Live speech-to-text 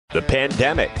the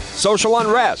pandemic, social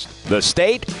unrest, the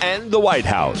state, and the White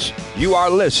House. You are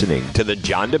listening to The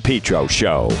John DePetro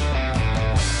Show.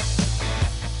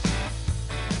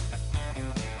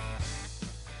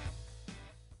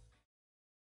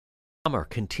 Summer,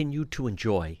 continue to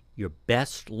enjoy your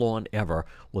best lawn ever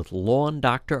with Lawn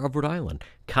Doctor of Rhode Island.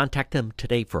 Contact them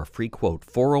today for a free quote,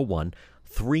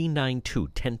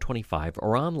 401-392-1025,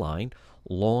 or online,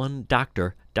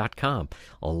 lawndoctor.com.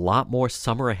 A lot more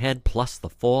summer ahead, plus the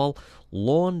fall.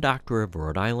 Lawn Doctor of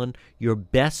Rhode Island, your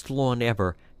best lawn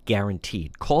ever,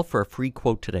 guaranteed. Call for a free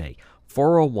quote today,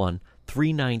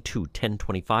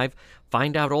 401-392-1025.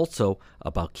 Find out also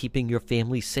about keeping your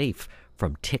family safe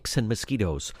from ticks and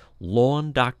mosquitoes.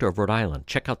 Lawn Doctor of Rhode Island.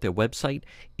 Check out their website.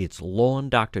 It's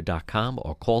lawndoctor.com,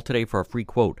 or call today for a free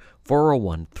quote,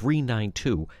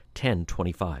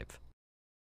 401-392-1025.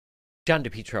 John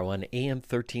DePetro on AM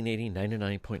 1380,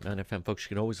 99.9 FM. Folks, you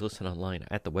can always listen online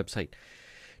at the website,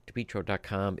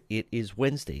 DePetro.com. It is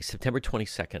Wednesday, September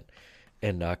 22nd.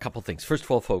 And a couple things. First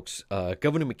of all, folks,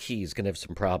 Governor McKee is going to have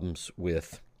some problems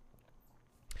with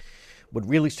what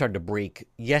really started to break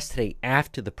yesterday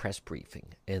after the press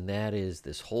briefing, and that is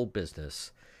this whole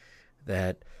business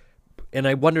that, and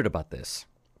I wondered about this,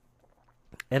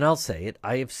 and I'll say it,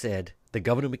 I have said the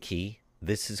Governor McKee,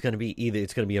 this is going to be either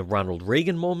it's going to be a Ronald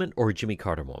Reagan moment or a Jimmy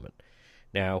Carter moment.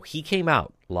 Now, he came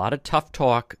out, a lot of tough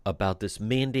talk about this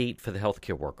mandate for the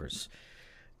healthcare workers,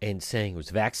 and saying it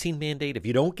was a vaccine mandate. If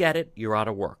you don't get it, you're out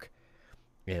of work.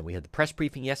 And we had the press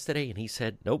briefing yesterday, and he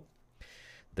said, nope.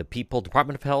 The people,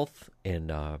 Department of Health and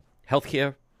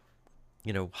healthcare,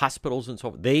 hospitals and so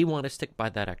on, they want to stick by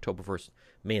that October 1st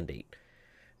mandate.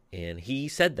 And he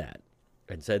said that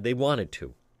and said they wanted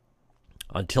to,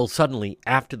 until suddenly,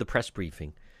 after the press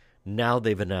briefing, now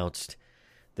they've announced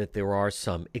that there are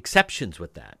some exceptions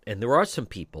with that. And there are some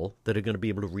people that are going to be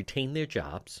able to retain their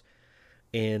jobs,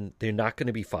 and they're not going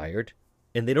to be fired,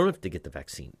 and they don't have to get the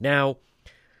vaccine. Now,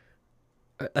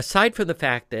 aside from the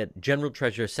fact that General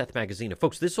Treasurer Seth Magaziner,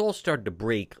 folks, this all started to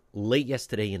break late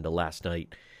yesterday into last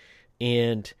night,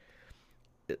 and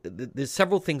there's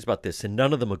several things about this, and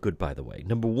none of them are good, by the way.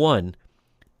 Number one,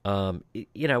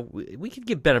 we could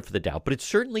give benefit of the doubt, but it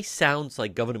certainly sounds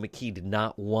like Governor McKee did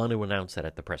not want to announce that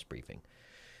at the press briefing.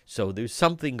 So there's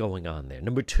something going on there.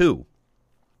 Number two,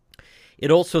 it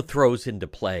also throws into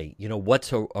play,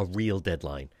 what's a real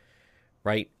deadline,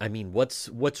 right? I mean, what's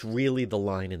really the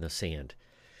line in the sand?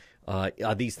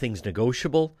 Are these things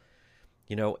negotiable?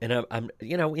 And I'm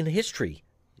in history,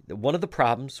 one of the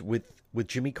problems with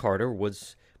Jimmy Carter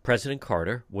was President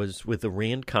Carter was with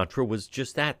Iran-Contra was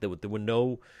just that. There were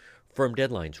no firm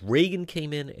deadlines. Reagan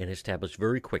came in and established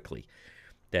very quickly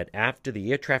that after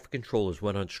the air traffic controllers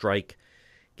went on strike,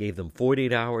 gave them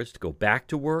 48 hours to go back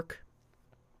to work.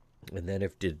 And then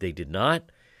if they did not,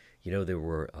 there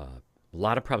were a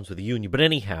lot of problems with the union. But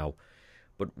anyhow,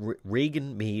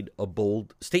 Reagan made a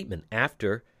bold statement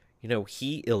after,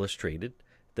 he illustrated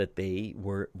that they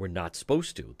were not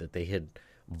supposed to, that they had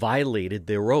violated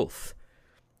their oath,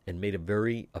 and made a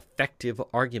very effective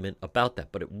argument about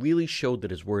that. But it really showed that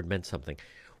his word meant something.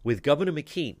 With Governor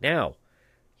McKee, now,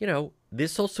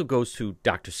 this also goes to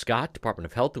Dr. Scott, Department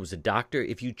of Health. There was a doctor.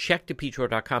 If you check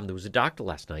DePetro.com, there was a doctor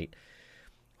last night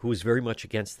who was very much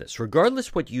against this,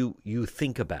 regardless what you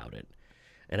think about it.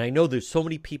 And I know there's so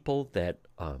many people that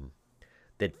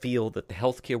feel that the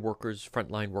healthcare workers,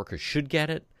 frontline workers, should get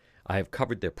it. I have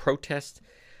covered their protests,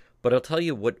 but I'll tell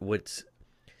you what's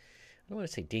I don't want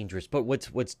to say dangerous, but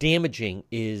what's damaging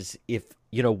is if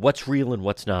what's real and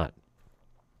what's not.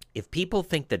 If people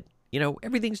think that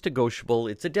everything's negotiable,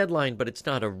 it's a deadline, but it's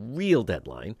not a real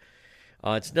deadline.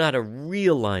 It's not a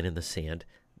real line in the sand.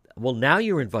 Well, now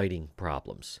you're inviting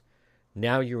problems.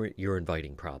 Now you're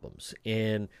inviting problems.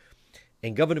 And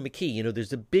Governor McKee,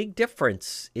 there's a big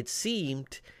difference. It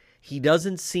seemed he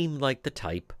doesn't seem like the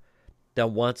type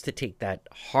that wants to take that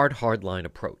hard line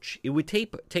approach. It would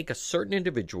take a certain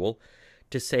individual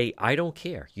to say, I don't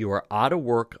care. You are out of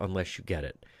work unless you get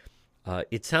it.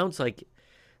 It sounds like,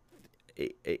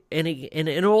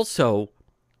 and also,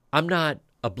 I'm not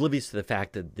oblivious to the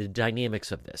fact that the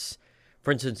dynamics of this.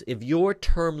 For instance, if you're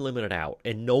term limited out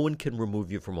and no one can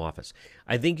remove you from office,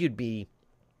 I think you'd be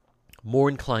more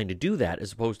inclined to do that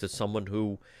as opposed to someone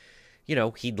who,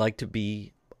 he'd like to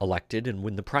be elected and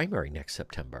win the primary next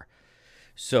September.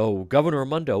 So Governor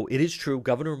Raimondo, it is true,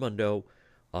 Governor Raimondo,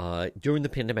 during the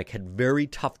pandemic had very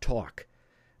tough talk,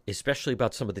 especially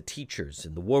about some of the teachers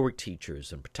and the Warwick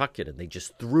teachers and Pawtucket, and they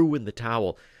just threw in the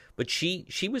towel. But she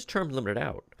was term limited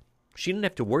out. She didn't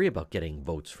have to worry about getting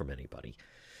votes from anybody.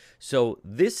 So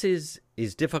this is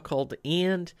difficult,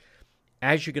 and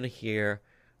as you're going to hear,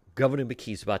 Governor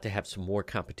McKee's about to have some more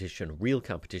competition, real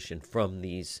competition from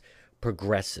these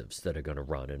progressives that are going to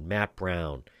run, and Matt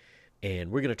Brown.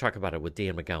 And we're going to talk about it with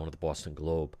Dan McGowan of the Boston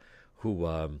Globe,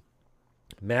 who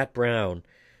Matt Brown,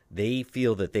 they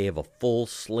feel that they have a full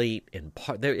slate, and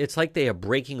it's like they are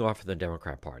breaking off of the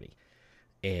Democrat Party,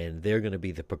 and they're going to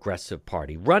be the progressive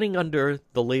party, running under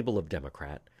the label of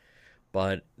Democrat,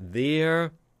 but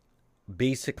they're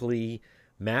basically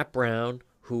Matt Brown,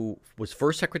 who was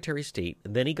first Secretary of State,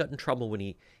 and then he got in trouble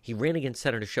when he ran against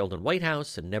Senator Sheldon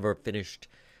Whitehouse and never finished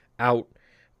out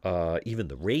even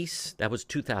the race. That was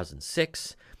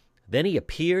 2006. Then he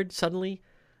appeared suddenly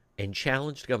and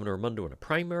challenged Governor Raimondo in a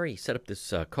primary. He set up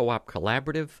this co-op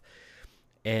collaborative,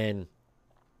 and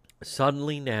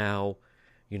suddenly now,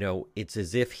 it's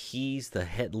as if he's the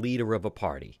head leader of a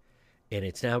party, and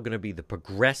it's now going to be the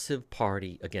Progressive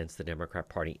Party against the Democrat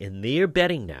Party, and they're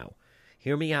betting now.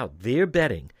 Hear me out. They're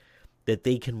betting that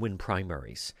they can win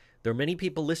primaries. There are many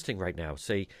people listening right now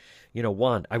say,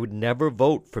 Juan, I would never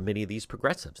vote for many of these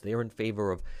progressives. They are in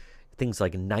favor of things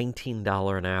like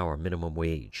 $19 an hour minimum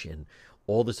wage and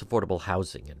all this affordable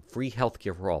housing and free health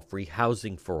care for all, free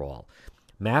housing for all.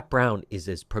 Matt Brown is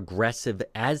as progressive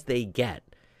as they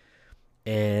get.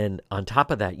 And on top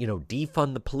of that,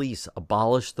 defund the police,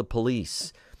 abolish the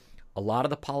police. A lot of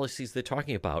the policies they're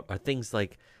talking about are things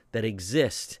like that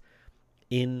exist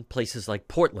in places like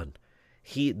Portland.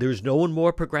 There's no one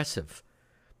more progressive.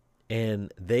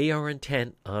 And they are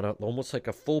intent on almost like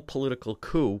a full political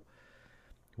coup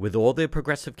with all their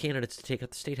progressive candidates to take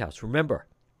out the State House. Remember,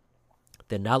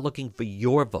 they're not looking for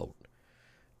your vote.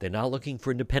 They're not looking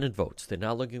for independent votes. They're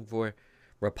not looking for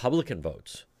Republican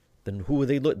votes. Then who are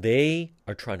they? They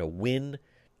are trying to win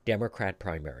Democrat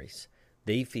primaries.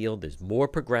 They feel there's more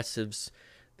progressives.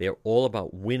 They're all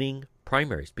about winning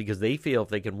primaries because they feel if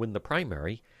they can win the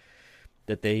primary,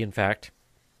 that they, in fact,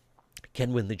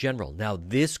 can win the general. Now,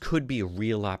 this could be a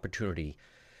real opportunity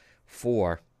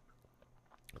for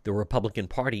the Republican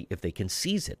Party if they can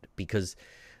seize it, because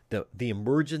the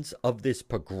emergence of this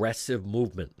progressive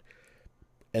movement,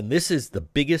 and this is the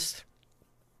biggest,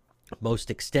 most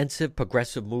extensive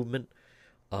progressive movement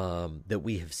that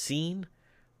we have seen,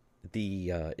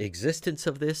 the existence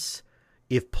of this,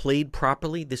 if played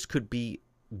properly, this could be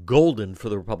golden for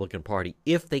the Republican Party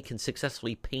if they can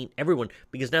successfully paint everyone,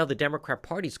 because now the Democrat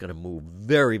Party is going to move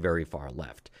very, very far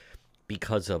left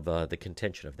because of the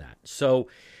contention of that. So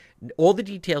all the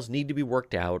details need to be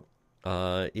worked out.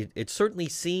 It certainly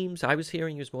seems, I was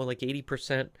hearing it was more like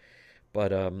 80%,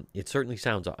 but it certainly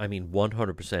sounds,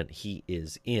 100% he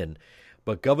is in.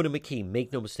 But Governor McKee,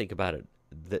 make no mistake about it,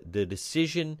 the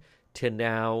decision to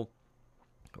now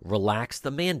relax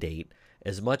the mandate,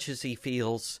 as much as he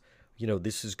feels,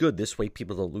 this is good, this way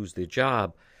people don't lose their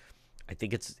job, I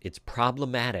think it's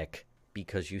problematic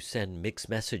because you send mixed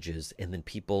messages and then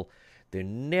people, they're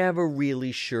never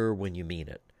really sure when you mean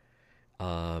it.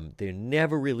 They're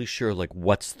never really sure, like,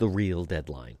 what's the real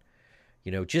deadline.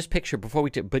 Just picture,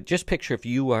 just picture if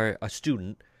you are a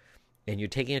student and you're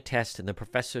taking a test and the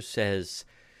professor says,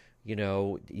 you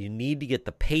need to get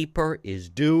the paper is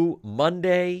due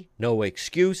Monday, no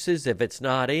excuses. If it's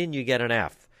not in, you get an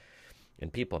F.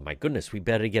 And people are, my goodness, we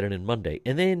better get it in Monday.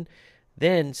 And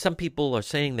then some people are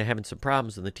saying they're having some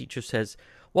problems, and the teacher says,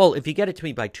 well, if you get it to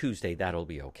me by Tuesday, that'll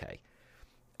be okay.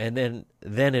 And then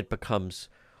it becomes,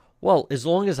 well, as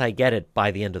long as I get it by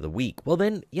the end of the week. Well,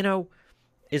 then,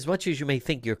 as much as you may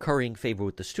think you're currying favor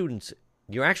with the students,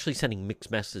 you're actually sending mixed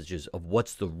messages of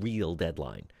what's the real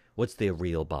deadline, what's their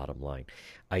real bottom line.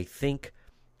 I think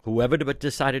whoever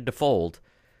decided to fold,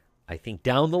 I think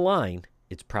down the line,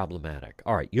 it's problematic.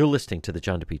 All right, you're listening to the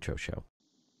John DePetro Show.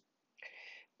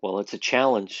 Well, it's a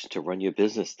challenge to run your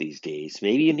business these days.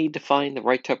 Maybe you need to find the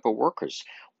right type of workers.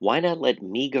 Why not let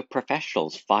MEGA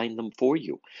Professionals find them for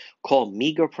you? Call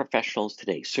MEGA Professionals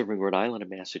today, serving Rhode Island and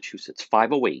Massachusetts,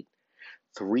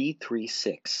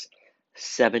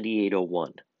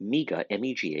 508-336-7801. MEGA,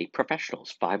 M-E-G-A,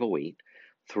 Professionals,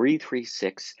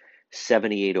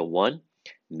 508-336-7801.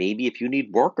 Maybe if you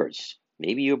need workers,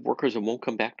 maybe you have workers that won't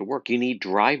come back to work. You need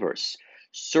drivers,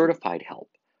 certified help,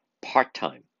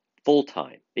 part-time,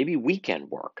 full-time, maybe weekend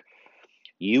work.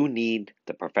 You need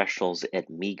the professionals at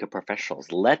MEGA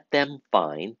Professionals. Let them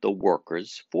find the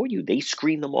workers for you. They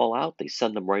screen them all out. They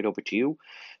send them right over to you.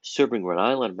 Serving Rhode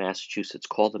Island, Massachusetts.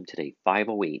 Call them today,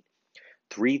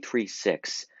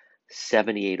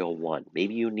 508-336-7801.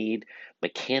 Maybe you need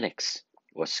mechanics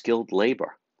or skilled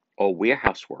labor or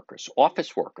warehouse workers,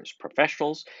 office workers,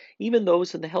 professionals, even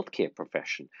those in the healthcare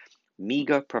profession.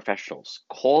 MEGA Professionals.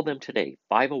 Call them today,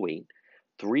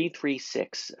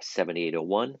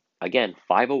 508-336-7801. Again,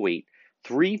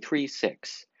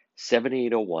 508-336-7801.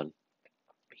 7801.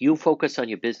 You focus on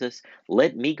your business.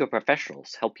 Let MEGA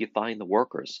Professionals help you find the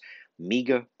workers.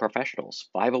 MEGA Professionals,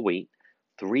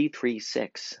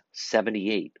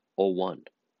 508-336-7801.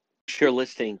 You're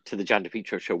listening to the John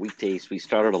DePetro Show weekdays. We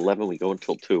start at 11. We go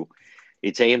until 2.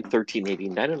 It's AM 1380,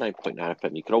 99.9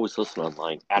 FM. You can always listen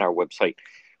online at our website,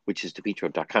 which is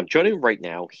DePetro.com. Joining him right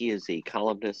now, he is a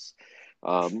columnist,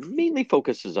 mainly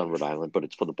focuses on Rhode Island, but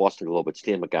it's for the Boston Globe. It's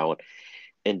Dan McGowan.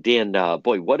 And Dan,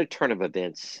 boy, what a turn of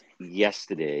events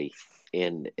yesterday.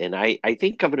 And I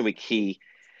think Governor McKee,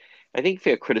 I think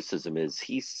fair criticism is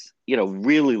he's,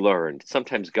 really learned.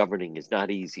 Sometimes governing is not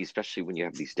easy, especially when you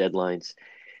have these deadlines.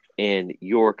 And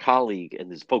your colleague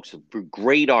and his folks, a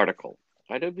great article.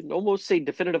 I'd almost say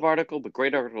definitive article, but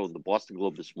great article in the Boston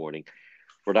Globe this morning.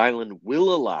 Rhode Island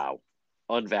will allow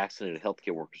unvaccinated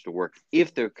healthcare workers to work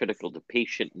if they're critical to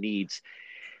patient needs.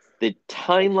 The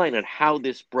timeline on how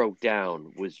this broke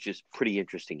down was just pretty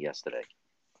interesting yesterday.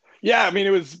 Yeah, I mean,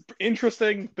 it was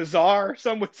interesting, bizarre,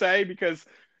 some would say, because,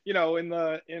 in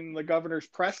the governor's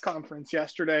press conference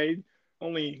yesterday,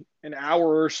 only an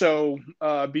hour or so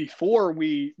before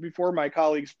my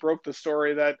colleagues broke the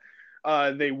story that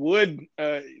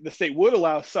the state would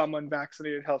allow some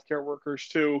unvaccinated healthcare workers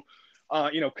to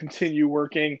continue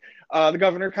working. The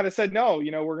governor kind of said, no,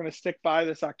 we're going to stick by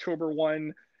this October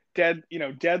 1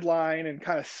 deadline, and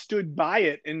kind of stood by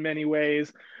it in many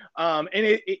ways. And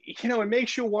it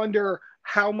makes you wonder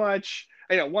how much,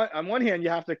 on one hand, you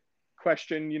have to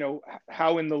question,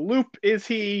 how in the loop is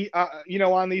he,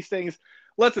 on these things.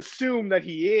 Let's assume that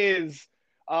he is.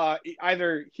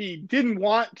 Either he didn't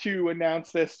want to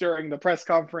announce this during the press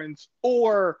conference,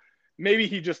 or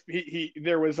maybe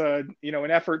there was an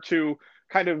effort to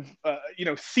kind of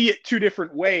see it two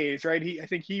different ways, right? I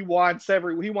think he wants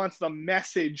the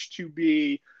message to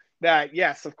be that,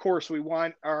 yes, of course we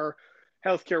want our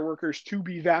healthcare workers to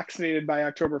be vaccinated by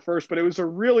October 1st, but it was a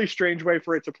really strange way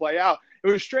for it to play out.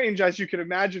 It was strange, as you can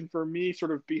imagine, for me,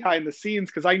 sort of behind the scenes,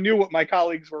 because I knew what my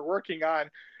colleagues were working on,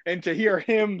 and to hear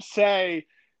him say,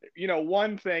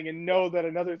 one thing and know that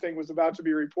another thing was about to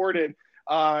be reported.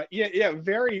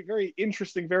 Very, very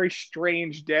interesting, very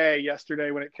strange day yesterday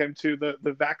when it came to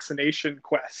the vaccination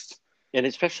quest. And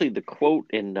especially the quote,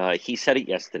 and he said it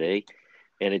yesterday,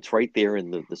 and it's right there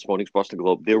in this morning's Boston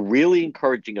Globe. They're really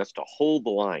encouraging us to hold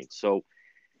the line. So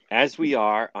as we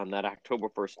are on that October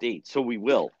 1st date, so we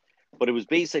will. But it was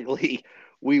basically,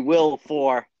 we will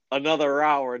for another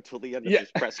hour until the end of this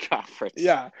press conference.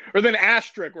 Yeah. Or then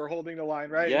asterisk, we're holding the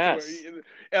line, right? Yes.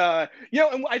 And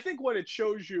I think what it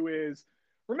shows you is,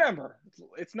 remember,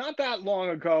 it's not that long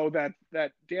ago that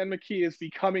Dan McKee is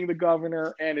becoming the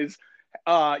governor, and is,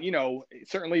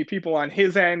 certainly people on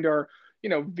his end are,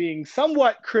 being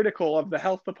somewhat critical of the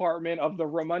health department, of the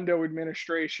Raimondo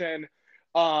administration.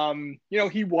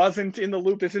 He wasn't in the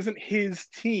loop. This isn't his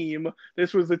team.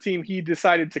 This was the team he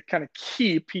decided to kind of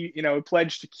keep,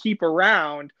 pledged to keep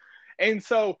around. And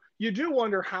so you do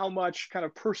wonder how much kind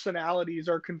of personalities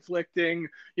are conflicting.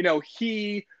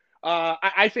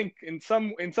 I think in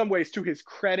some ways, to his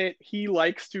credit, he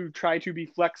likes to try to be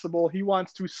flexible. He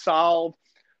wants to solve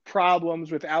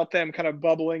problems without them kind of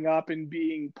bubbling up and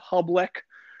being public.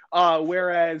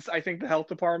 Whereas I think the health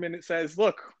department says,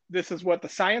 look, this is what the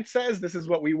science says. This is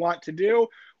what we want to do.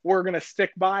 We're going to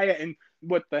stick by it. And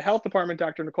what the health department,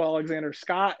 Dr. Nicole Alexander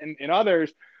Scott and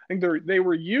others, I think they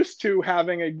were used to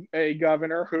having a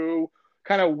governor who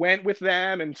kind of went with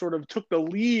them and sort of took the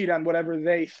lead on whatever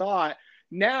they thought.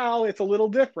 Now it's a little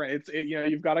different.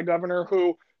 You've got a governor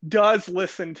who does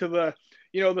listen to the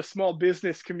small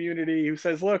business community, who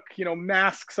says, look,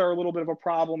 masks are a little bit of a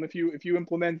problem if you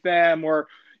implement them, or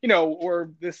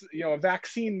this, a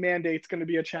vaccine mandate's going to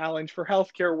be a challenge for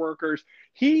healthcare workers.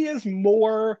 He is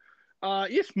more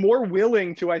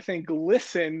willing to, I think,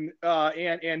 listen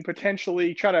and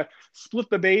potentially try to split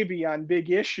the baby on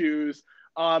big issues,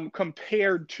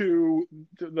 compared to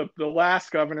the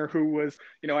last governor, who was,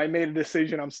 I made a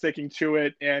decision, I'm sticking to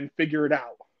it, and figure it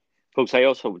out. Folks, I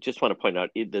also just want to point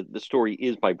out the story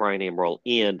is by Brian Amaral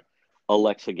and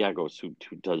Alexa Gagos, who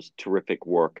does terrific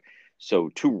work. So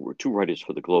two writers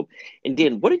for the Globe. And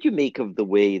Dan, what did you make of the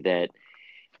way that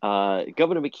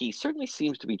Governor McKee certainly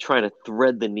seems to be trying to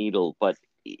thread the needle, but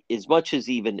as much as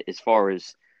even as far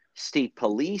as state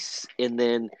police, and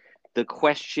then the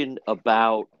question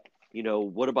about,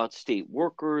 what about state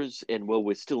workers, and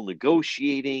we're still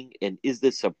negotiating, and is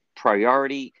this a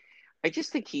priority? I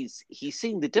just think he's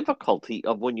seeing the difficulty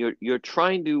of when you're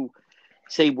trying to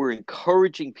say we're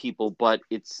encouraging people, but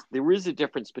there is a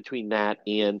difference between that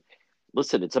and,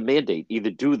 listen, it's a mandate.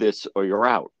 Either do this or you're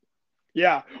out.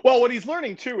 Yeah. Well, what he's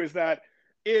learning too is that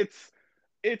it's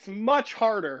it's much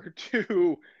harder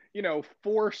to,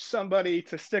 force somebody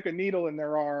to stick a needle in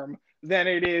their arm than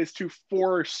it is to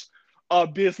force a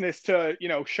business to,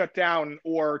 shut down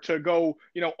or to go,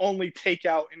 only take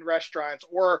out in restaurants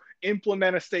or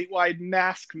implement a statewide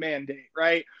mask mandate,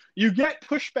 right? You get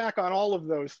pushback on all of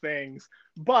those things,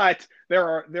 but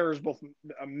there's both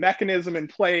a mechanism in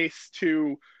place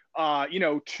to,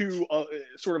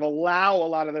 sort of allow a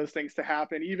lot of those things to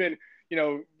happen. Even,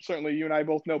 certainly you and I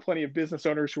both know plenty of business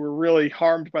owners who were really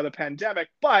harmed by the pandemic,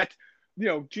 but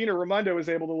Gina Raimondo was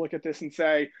able to look at this and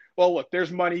say, well, look,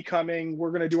 there's money coming.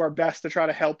 We're going to do our best to try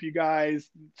to help you guys.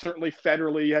 Certainly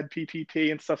federally, you had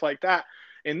PPP and stuff like that.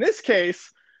 In this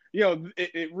case,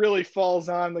 it really falls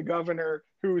on the governor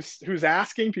who's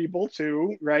asking people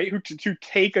to, right, to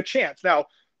take a chance. Now,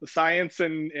 the science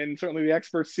and certainly the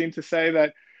experts seem to say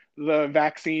that the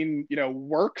vaccine,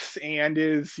 works and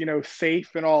is, safe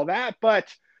and all that.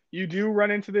 But you do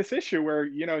run into this issue where,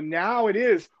 now it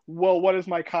is, well, what does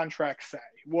my contract say?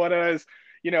 What does,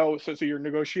 so you're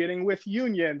negotiating with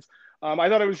unions. I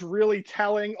thought it was really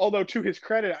telling, although to his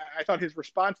credit, I thought his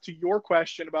response to your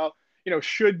question about,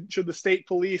 should the state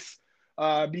police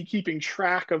be keeping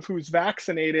track of who's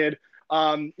vaccinated?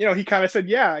 He kind of said,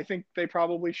 yeah, I think they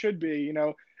probably should be,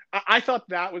 I thought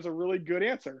that was a really good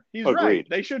answer. He's Agreed. Right.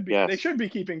 They should be. Yes. They should be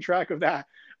keeping track of that.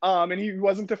 And he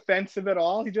wasn't defensive at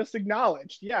all. He just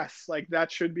acknowledged, yes, like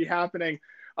that should be happening.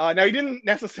 Now he didn't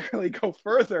necessarily go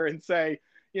further and say,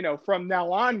 from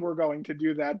now on we're going to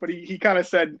do that. But he kind of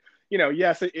said,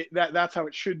 yes, that's how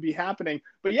it should be happening.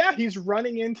 But yeah, he's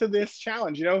running into this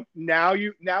challenge. Now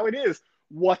it is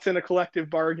what's in a collective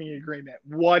bargaining agreement.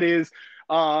 What is,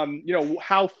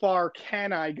 how far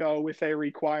can I go with a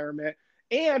requirement?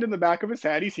 And in the back of his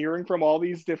head, he's hearing from all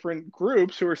these different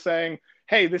groups who are saying,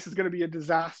 hey, this is going to be a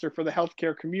disaster for the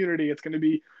healthcare community. It's going to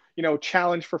be,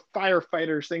 challenge for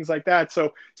firefighters, things like that.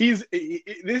 So he's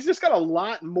just got a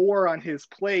lot more on his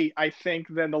plate, I think,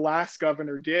 than the last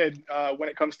governor did when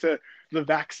it comes to the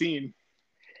vaccine.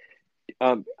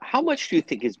 How much do you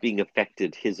think is being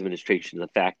affected, his administration, the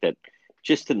fact that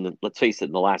just let's face it,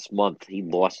 in the last month, he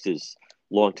lost his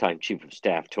longtime chief of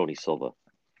staff, Tony Silva?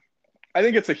 I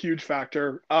think it's a huge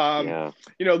factor. Yeah.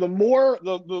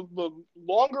 The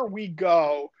longer we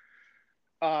go,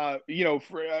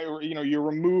 you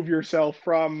remove yourself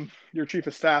from your chief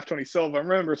of staff, Tony Silva.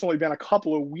 Remember, it's only been a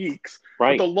couple of weeks.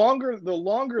 Right. But the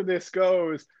longer this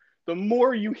goes, the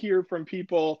more you hear from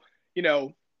people,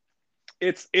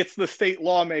 it's the state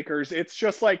lawmakers. It's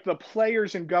just like the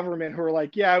players in government who are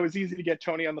like, yeah, it was easy to get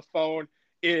Tony on the phone.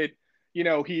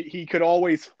 He could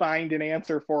always find an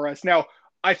answer for us. Now,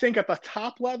 I think at the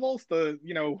top levels, the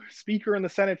Speaker and the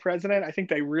Senate President, I think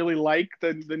they really like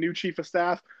the new Chief of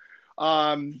Staff,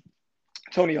 Tony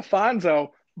Afonso.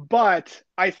 But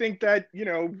I think that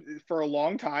for a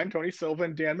long time, Tony Silva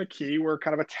and Dan McKee were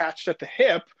kind of attached at the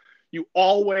hip. You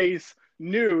always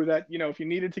knew that if you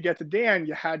needed to get to Dan,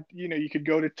 you had you could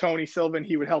go to Tony Silva and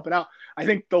he would help it out. I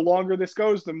think the longer this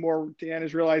goes, the more Dan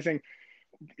is realizing,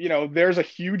 there's a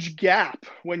huge gap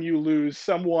when you lose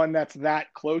someone that's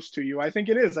that close to you. I think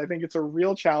it is. I think it's a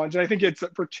real challenge. And I think it's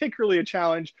particularly a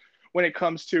challenge when it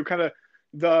comes to kind of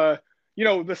the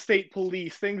state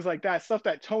police, things like that, stuff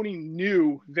that Tony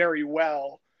knew very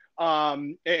well.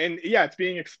 And yeah, it's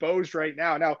being exposed right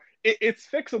now. Now it's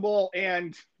fixable,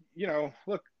 and,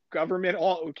 look, government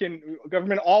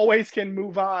always can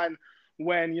move on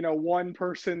when, one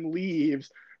person leaves.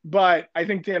 But I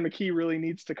think Dan McKee really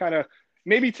needs to kind of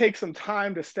maybe take some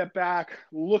time to step back,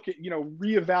 look at,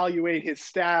 reevaluate his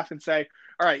staff and say,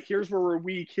 all right, here's where we're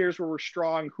weak. Here's where we're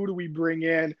strong. Who do we bring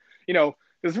in?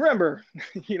 Because remember,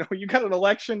 you got an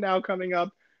election now coming up,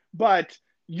 but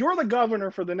you're the governor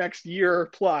for the next year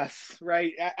plus,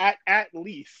 right? At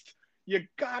least you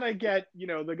got to get,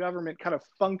 the government kind of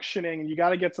functioning, and you got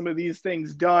to get some of these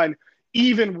things done,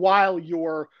 even while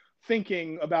you're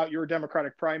thinking about your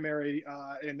Democratic primary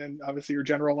and then obviously your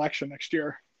general election next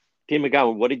year. Dan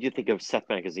McGowan, what did you think of Seth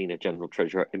Magaziner, General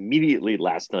Treasurer, immediately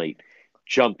last night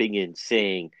jumping in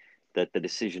saying that the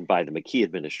decision by the McKee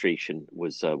administration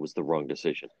was the wrong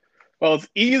decision? Well, it's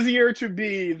easier to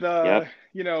be the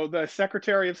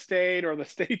Secretary of State or the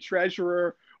State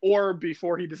Treasurer, or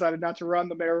before he decided not to run,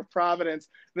 the Mayor of Providence,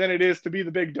 than it is to be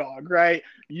the big dog, right?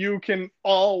 You can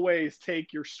always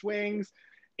take your swings.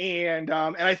 And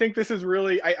I think this is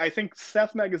really, I think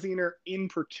Seth Magaziner in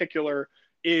particular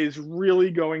is really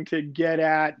going to get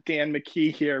at Dan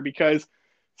McKee here, because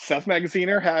Seth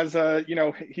Magaziner has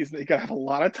he's going to have a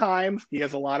lot of time. He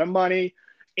has a lot of money,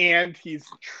 and he's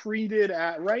treated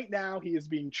right now, he is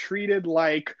being treated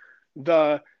like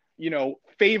the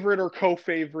favorite or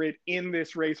co-favorite in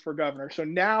this race for governor. So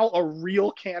now a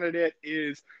real candidate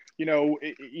is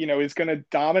is going to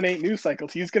dominate news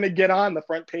cycles. He's going to get on the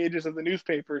front pages of the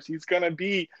newspapers. He's going to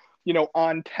be,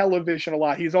 on television a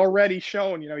lot. He's already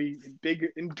shown, big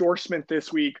endorsement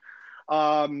this week.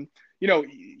 This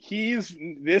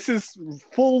is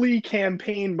fully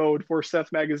campaign mode for Seth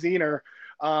Magaziner.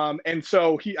 And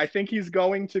so I think he's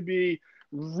going to be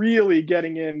really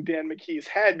getting in Dan McKee's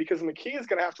head, because McKee is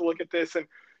going to have to look at this and,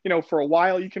 for a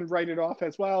while you can write it off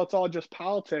as, well, it's all just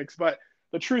politics. But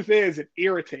the truth is it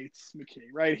irritates McKee,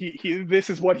 right? This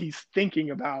is what he's thinking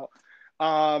about.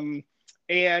 And,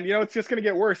 it's just going to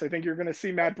get worse. I think you're going to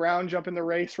see Matt Brown jump in the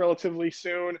race relatively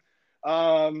soon.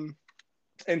 And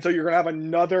so you're going to have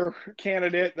another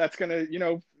candidate that's going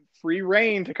to, free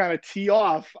reign to kind of tee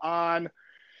off on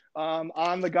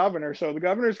the governor. So the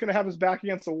governor is going to have his back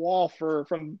against the wall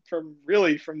from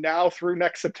now through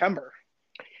next September.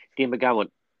 Dan McGowan,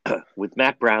 with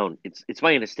Matt Brown, it's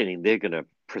my understanding they're going to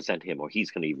present him, or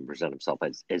he's going to even present himself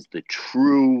as the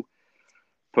true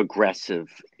progressive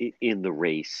in the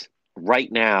race.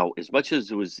 Right now, as much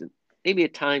as it was maybe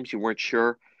at times you weren't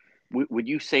sure, would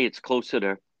you say it's closer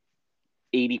to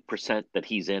 80% that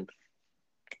he's in?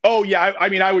 Oh, yeah.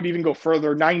 I would even go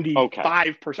further,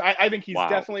 95%. I think he's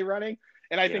definitely running,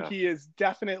 and I think he is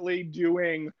definitely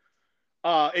doing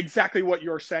exactly what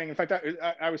you're saying. In fact,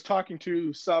 I was talking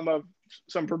to some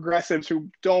progressives who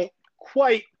don't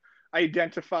quite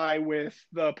identify with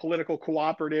the political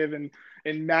cooperative and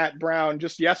Matt Brown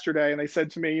just yesterday, and they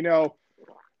said to me,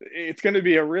 it's going to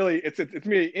be it's going to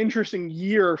be an interesting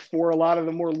year for a lot of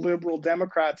the more liberal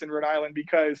Democrats in Rhode Island,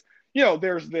 because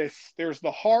there's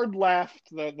the hard left,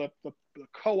 the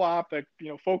co-op, that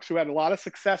folks who had a lot of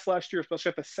success last year, especially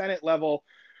at the Senate level.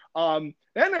 Then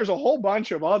there's a whole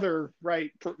bunch of other,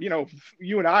 right,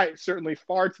 you and I certainly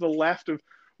far to the left of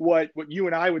what you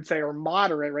and I would say are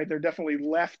moderate, right? They're definitely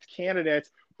left candidates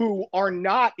who are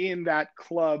not in that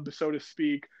club, so to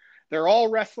speak. They're all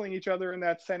wrestling each other in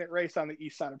that Senate race on the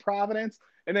east side of Providence.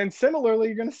 And then similarly,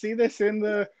 you're going to see this in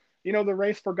the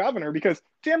race for governor, because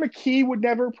Dan McKee would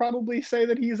never probably say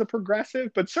that he's a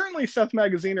progressive, but certainly Seth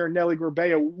Magaziner and Nellie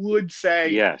Gorbea would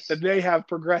say that they have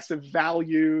progressive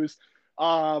values.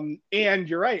 And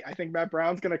you're right. I think Matt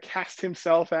Brown's going to cast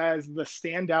himself as the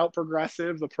standout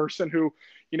progressive, the person who,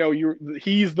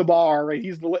 he's the bar, right?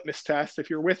 He's the litmus test. If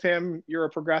you're with him, you're a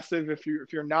progressive. If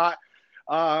you're not,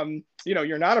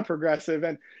 you're not a progressive.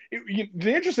 And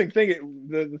the interesting thing,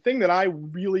 the thing that I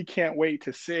really can't wait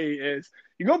to see is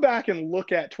you go back and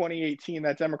look at 2018,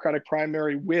 that Democratic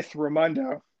primary with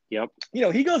Raimondo. Yep.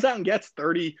 He goes out and gets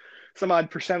 30 some odd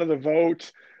percent of the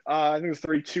vote. I think it was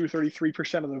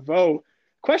 33% of the vote.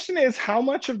 Question is, how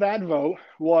much of that vote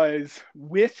was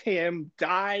with him,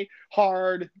 die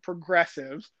hard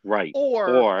progressives, right?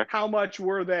 Or how much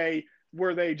were they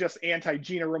just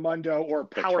anti-Gina Raimondo or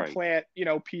power plant,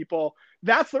 people?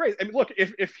 That's the race. I mean, look,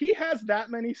 if he has that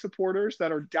many supporters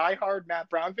that are diehard Matt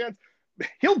Brown fans,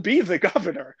 he'll be the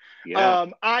governor. Yeah.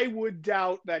 I would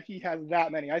doubt that he has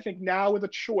that many. I think now with a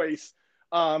choice,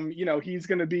 he's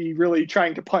going to be really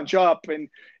trying to punch up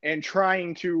and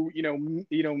trying to,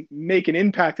 make an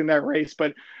impact in that race.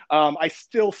 But I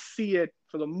still see it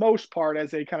for the most part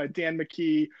as a kind of Dan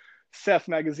McKee, Seth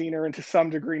Magaziner, and to some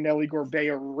degree Nellie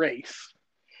Gorbea race.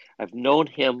 I've known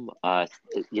him,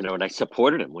 and I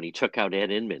supported him when he took out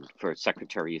Ed Inman for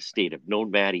Secretary of State. I've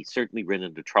known Matt. He certainly ran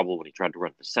into trouble when he tried to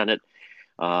run for Senate.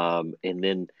 And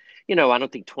then, I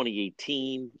don't think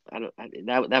 2018,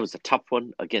 that was a tough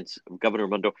one against Governor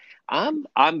Raimondo.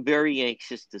 I'm very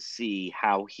anxious to see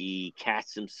how he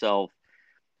casts himself,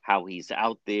 how he's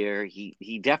out there.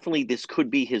 He definitely, this could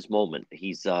be his moment.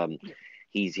 He's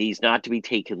not to be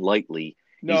taken lightly.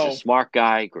 No. He's a smart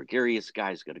guy, gregarious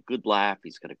guy. He's got a good laugh.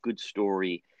 He's got a good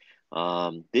story.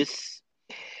 This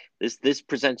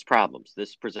presents problems.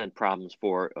 This presents problems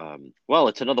for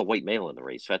it's another white male in the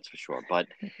race, that's for sure. But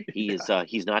he's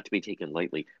not to be taken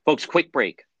lightly. Folks, quick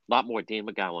break. A lot more. Dan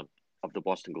McGowan of the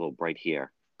Boston Globe right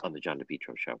here on the John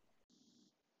DePietro Show.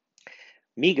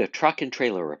 Mega Truck and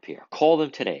Trailer Repair. Call them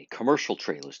today. Commercial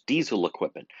trailers, diesel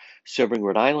equipment, serving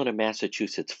Rhode Island and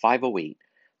Massachusetts.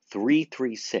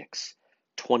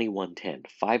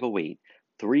 508-336-2110.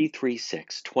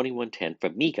 508-336-2110 for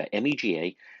Mega,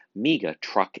 MEGA, Mega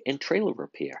Truck and Trailer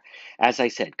Repair. As I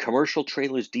said, commercial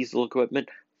trailers, diesel equipment,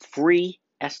 free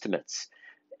estimates,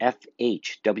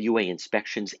 FHWA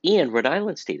inspections, and Rhode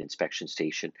Island State Inspection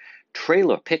Station,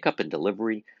 trailer pickup and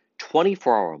delivery,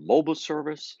 24-hour mobile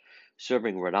service,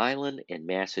 serving Rhode Island and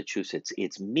Massachusetts.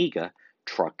 It's Mega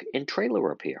Truck and Trailer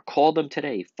Repair. Call them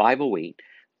today,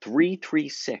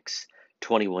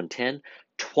 508-336-2110.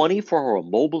 24-hour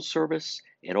mobile service,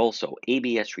 and also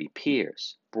ABS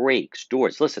repairs, brakes,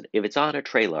 doors. Listen, if it's on a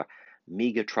trailer,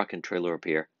 Mega Truck and Trailer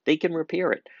Repair, they can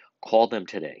repair it. Call them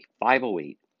today,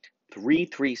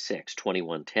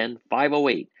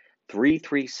 508-336-2110,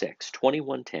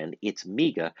 508-336-2110. It's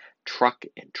Mega Truck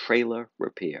and Trailer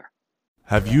Repair.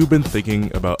 Have you been thinking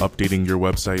about updating your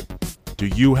website? Do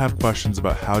you have questions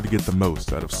about how to get the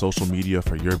most out of social media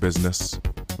for your business?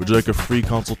 Would you like a free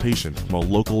consultation from a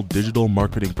local digital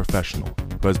marketing professional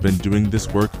who has been doing this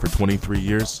work for 23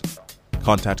 years?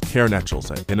 Contact Karen Etchels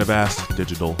at Innovast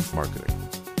Digital Marketing.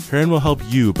 Karen will help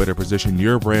you better position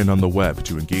your brand on the web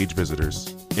to engage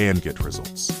visitors and get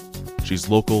results. She's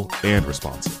local and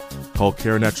responsive. Call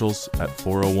Karen Etchels at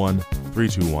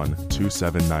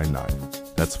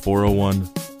 401-321-2799. That's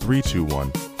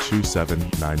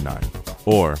 401-321-2799.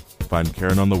 Or find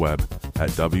Karen on the web at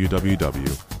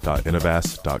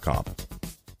www.innovast.com.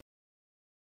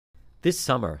 This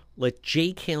summer, let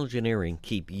JKL Engineering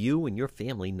keep you and your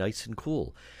family nice and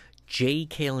cool.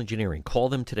 JKL Engineering. Call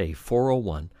them today,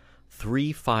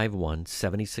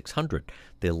 401-351-7600.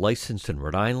 They're licensed in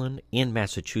Rhode Island and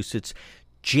Massachusetts.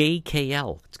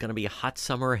 JKL. It's going to be a hot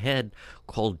summer ahead.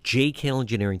 Call JKL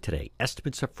Engineering today.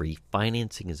 Estimates are free.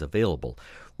 Financing is available.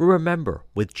 Remember,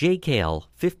 with JKL,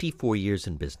 54 years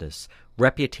in business,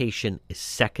 reputation is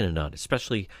second to none,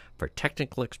 especially for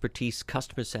technical expertise,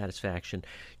 customer satisfaction.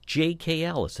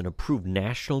 JKL is an approved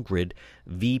National Grid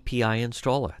VPI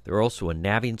installer. They're also a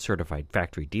Navien certified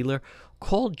factory dealer.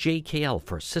 Call JKL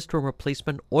for a system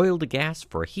replacement, oil to gas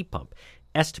for a heat pump.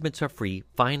 Estimates are free.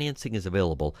 Financing is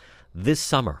available this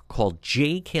summer. Call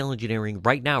JKL Engineering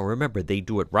right now. Remember, they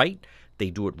do it right.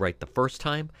 They do it right the first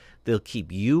time. They'll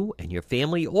keep you and your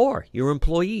family or your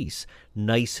employees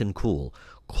nice and cool.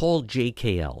 Call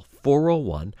JKL,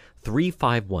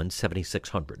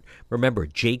 401-351-7600. Remember,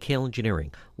 JKL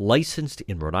Engineering, licensed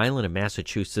in Rhode Island and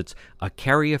Massachusetts, a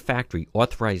Carrier Factory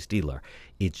authorized dealer.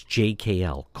 It's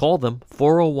JKL. Call them,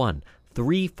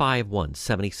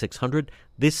 401-351-7600.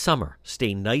 This summer,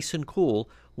 stay nice and cool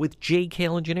with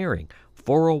JKL Engineering,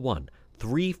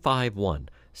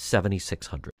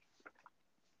 401-351-7600.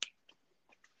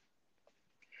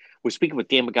 We're speaking with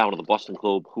Dan McGowan of the Boston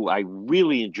Globe, who I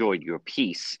really enjoyed your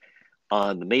piece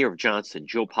on the mayor of Johnston,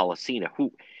 Joe Polisena,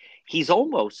 who he's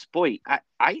almost, I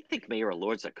think Mayor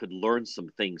Elorza could learn some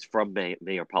things from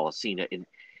Mayor Polisena. And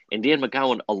Dan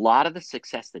McGowan, a lot of the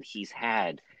success that he's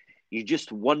had, you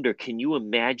just wonder, can you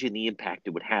imagine the impact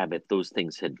it would have if those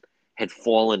things had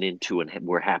fallen into and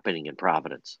were happening in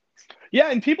Providence?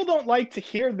 Yeah, and people don't like to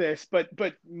hear this, but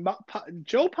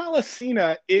Joe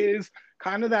Polisena is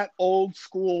kind of that old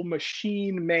school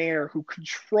machine mayor who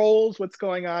controls what's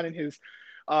going on in his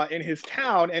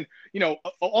town. And,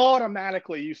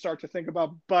 automatically you start to think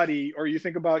about Buddy, or you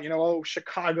think about,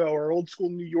 Chicago or old school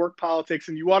New York politics,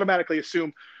 and you automatically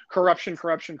assume corruption.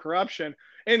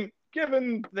 And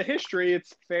given the history,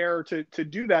 it's fair to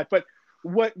do that. But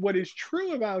what is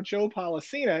true about Joe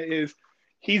Polisena is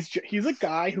he's a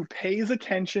guy who pays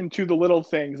attention to the little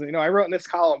things. I wrote in this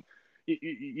column,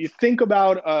 you think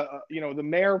about, the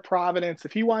mayor of Providence,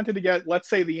 if he wanted to get, let's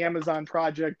say, the Amazon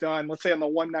project done, let's say on the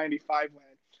 195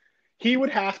 land, he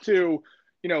would have to,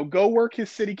 go work his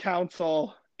city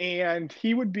council, and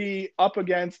he would be up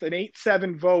against an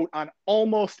 8-7 vote on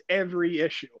almost every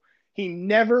issue. He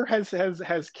never has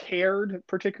cared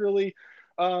particularly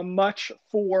much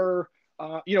for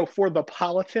the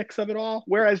politics of it all.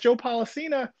 Whereas Joe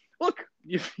Polisena, look,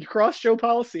 you cross Joe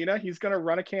Polisena, he's going to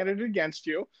run a candidate against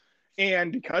you.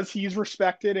 And because he's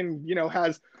respected and,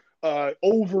 has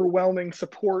overwhelming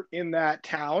support in that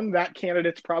town, that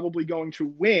candidate's probably going to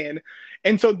win.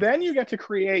 And so then you get to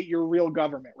create your real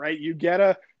government, right? You get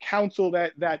a council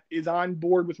that is on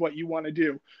board with what you want to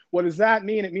do. What does that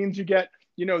mean? It means you get,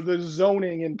 the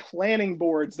zoning and planning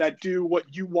boards that do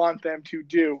what you want them to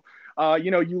do.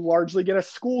 You largely get a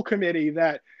school committee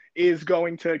that is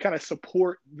going to kind of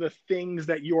support the things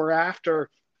that you're after.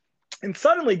 And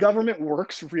suddenly government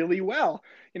works really well.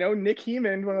 Nick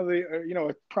Heeman, one of the,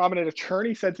 a prominent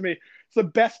attorney, said to me, it's the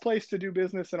best place to do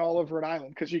business in all of Rhode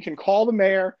Island, because you can call the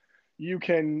mayor, you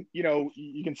can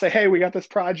say, hey, we got this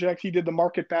project. He did the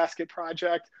Market Basket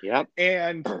project. Yep.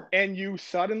 And you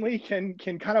suddenly can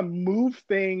kind of move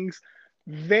things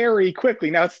very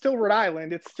quickly. Now, it's still Rhode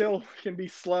Island. It still can be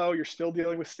slow. You're still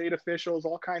dealing with state officials,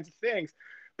 all kinds of things.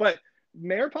 But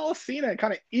Mayor Polisena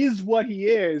kind of is what he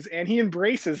is, and he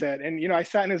embraces it. And, I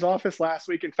sat in his office last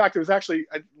week. In fact, it was actually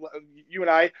you and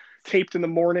I taped in the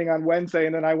morning on Wednesday,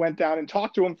 and then I went down and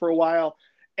talked to him for a while.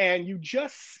 And you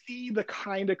just see the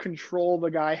kind of control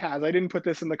the guy has. I didn't put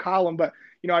this in the column, but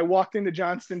I walked into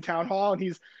Johnston Town Hall and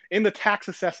he's in the tax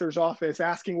assessor's office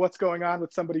asking what's going on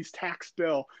with somebody's tax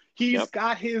bill. He's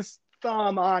got his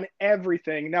thumb on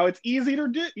everything. Now, it's easier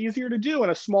to do in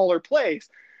a smaller place,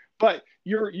 but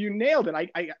you nailed it.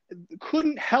 I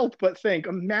couldn't help but think,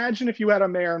 imagine if you had a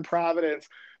mayor in Providence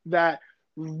that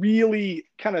really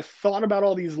kind of thought about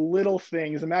all these little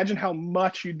things. Imagine how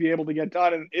much you'd be able to get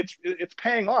done, and it's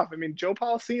paying off. I mean, Joe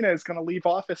Policina is going to leave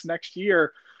office next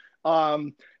year,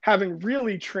 having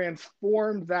really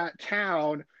transformed that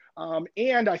town.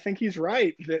 And I think he's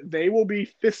right that they will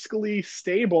be fiscally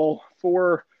stable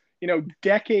for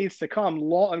decades to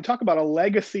come. And talk about a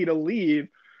legacy to leave.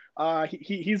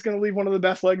 He's going to leave one of the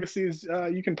best legacies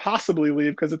you can possibly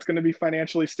leave, because it's going to be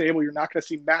financially stable. You're not going to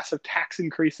see massive tax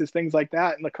increases, things like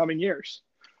that in the coming years.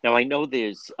 Now, I know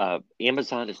there's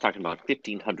Amazon is talking about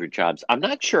 1,500 jobs. I'm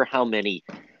not sure how many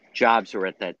jobs are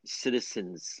at that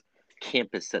Citizens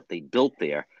campus that they built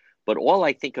there, but all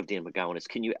I think of, Dan McGowan, is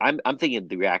I'm thinking of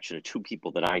the reaction of two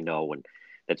people that I know, and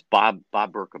that's Bob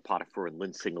Burke of Potiphar and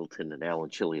Lynn Singleton and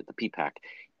Alan Chile at the PPAC.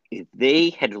 If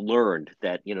they had learned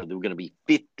that, there were going to be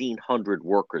 1,500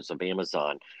 workers of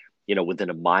Amazon, within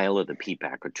a mile of the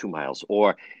PPAC or 2 miles,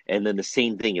 and then the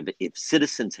same thing, if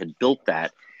Citizens had built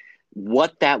that,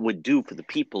 what that would do for the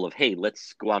people of, hey,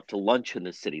 let's go out to lunch in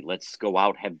the city, let's go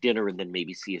out, have dinner, and then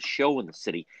maybe see a show in the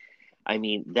city. I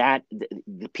mean, that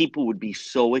the people would be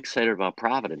so excited about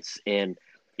Providence, and,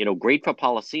 great for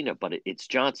Policina, but it's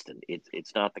Johnston.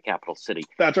 It's not the capital city.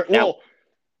 That's right. Now, well,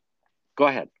 go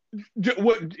ahead.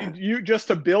 Just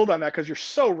to build on that, because you're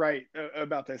so right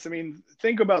about this. I mean,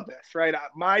 think about this, right?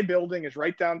 My building is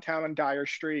right downtown on Dyer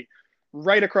Street,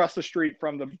 right across the street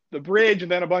from the bridge,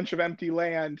 and then a bunch of empty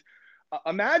land.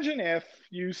 Imagine if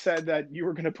you said that you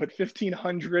were going to put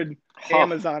 1,500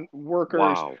 Amazon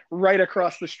workers right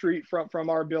across the street from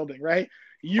our building, right?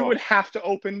 You would have to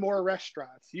open more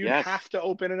restaurants. You'd have to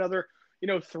open another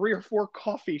 3 or 4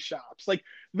 coffee shops. Like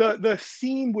the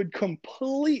scene would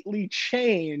completely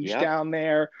change down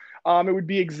there. It would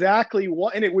be exactly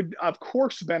and it would of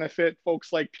course benefit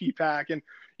folks like PPAC and,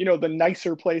 the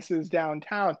nicer places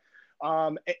downtown.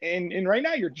 And right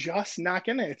now you're just not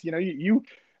gonna, you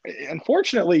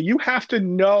unfortunately you have to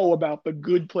know about the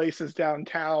good places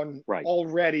downtown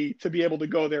already to be able to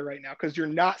go there right now, because you're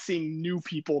not seeing new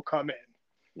people come in.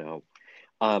 No.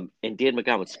 And Dan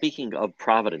McGowan, speaking of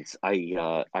Providence,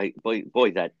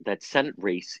 that Senate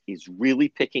race is really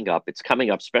picking up. It's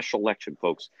coming up, special election,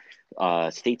 folks,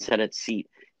 state Senate seat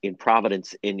in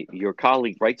Providence. And your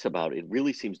colleague writes about it. It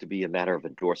really seems to be a matter of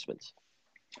endorsements.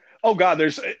 Oh God,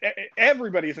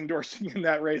 everybody's endorsing in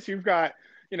that race. You've got,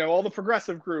 all the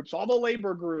progressive groups, all the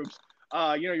labor groups.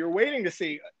 You're waiting to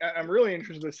see. I'm really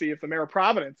interested to see if the mayor of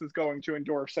Providence is going to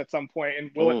endorse at some point,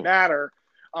 and will it matter?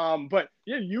 But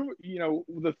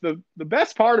the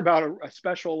best part about a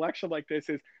special election like this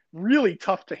is really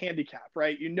tough to handicap,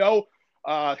 right?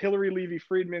 Hillary Levy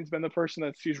Friedman's been the person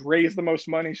that she's raised the most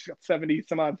money. She's got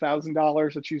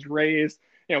 $70,000 that she's raised,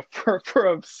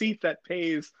 for a seat that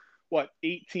pays what,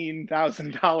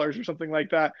 $18,000 or something like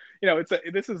that.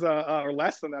 This is or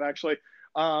less than that actually.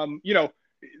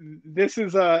 This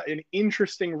is an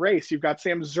interesting race. You've got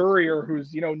Sam Zurier,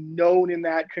 who's known in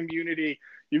that community.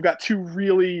 You've got 2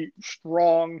 really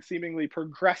strong, seemingly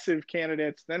progressive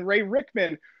candidates. Then Ray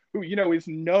Rickman, who, is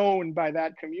known by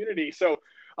that community. So,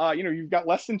 you've got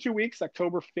less than 2 weeks.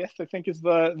 October 5th, I think, is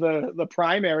the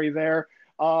primary there.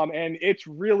 And it's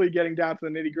really getting down to the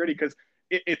nitty gritty, because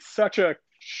it's such a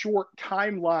short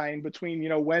timeline between,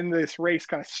 when this race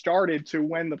kind of started to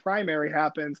when the primary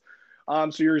happens.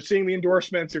 So you're seeing the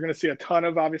endorsements. You're going to see a ton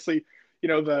of, obviously,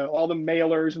 all the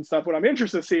mailers and stuff. What I'm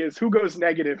interested to see is who goes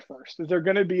negative first. Is there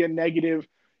going to be a negative,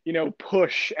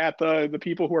 push at the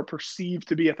people who are perceived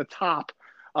to be at the top?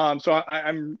 So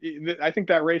I think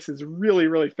that race is really,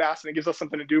 really fast, and it gives us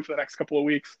something to do for the next couple of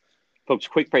weeks. Folks,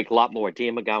 quick break, a lot more.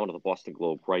 Dan McGowan of the Boston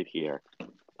Globe right here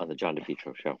on the John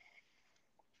DePietro Show.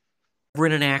 We're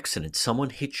in an accident. Someone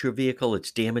hits your vehicle.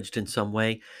 It's damaged in some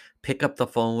way. Pick up the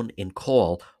phone and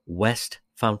call West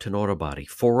Fountain Auto Body,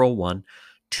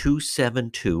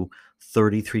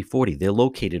 401-272-3340. They're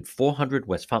located 400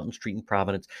 West Fountain Street in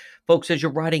Providence. Folks, as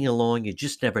you're riding along, you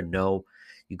just never know.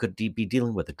 You could be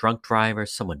dealing with a drunk driver,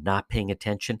 someone not paying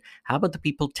attention. How about the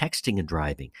people texting and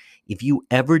driving? If you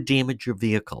ever damage your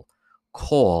vehicle,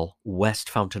 call West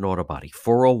Fountain Auto Body,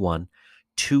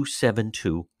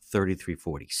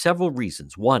 401-272-3340. Several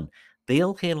reasons. 1,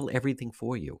 they'll handle everything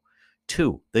for you.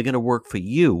 2, they're going to work for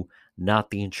you,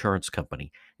 not the insurance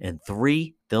company. And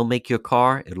 3, they'll make your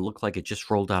car, it'll look like it just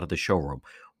rolled out of the showroom.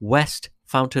 West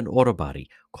Fountain Auto Body,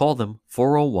 Call them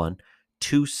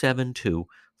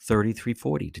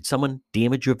 401-272-3340. Did someone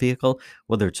damage your vehicle,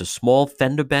 whether it's a small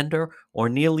fender bender or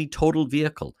nearly totaled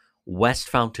vehicle? West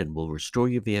Fountain will restore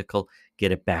your vehicle,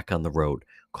 get it back on the road.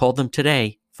 Call them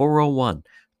today,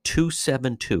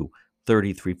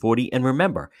 401-272-3340. And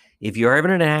remember, if you're ever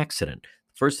in an accident,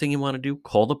 first thing you want to do,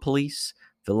 call the police,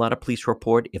 fill out a police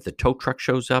report. If the tow truck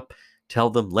shows up, tell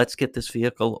them, let's get this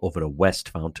vehicle over to West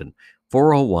Fountain,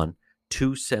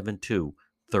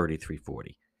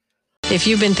 401-272-3340. If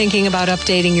you've been thinking about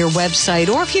updating your website,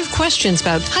 or if you have questions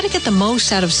about how to get the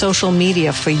most out of social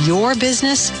media for your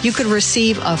business, you could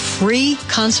receive a free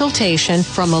consultation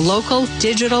from a local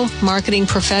digital marketing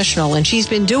professional, and she's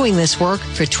been doing this work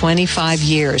for 25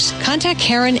 years. Contact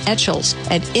Karen Etchels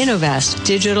at Innovast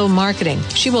Digital Marketing.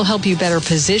 She will help you better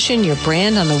position your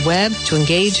brand on the web to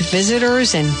engage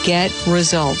visitors and get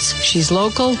results. She's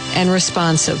local and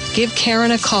responsive. Give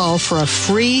Karen a call for a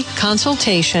free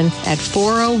consultation at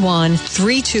 401-321-2799.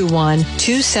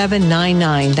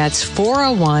 That's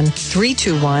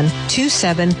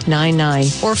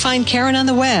 401-321-2799. Or find Karen on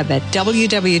the web at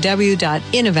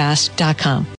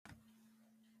www.innovast.com.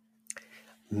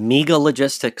 MEGA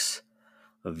Logistics,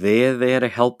 they're there to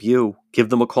help you. Give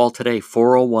them a call today,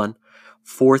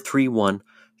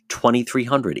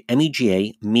 401-431-2300.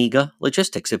 MEGA, MEGA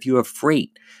Logistics. If you have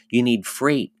freight, you need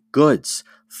freight, goods,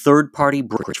 third-party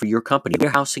brokerage for your company,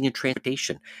 warehousing and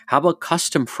transportation. How about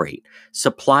custom freight,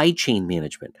 supply chain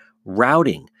management,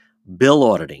 routing, bill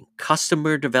auditing,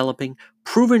 customer developing,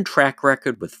 proven track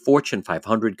record with Fortune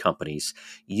 500 companies?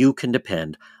 You can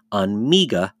depend on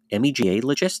MEGA, MEGA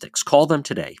Logistics. Call them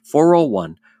today,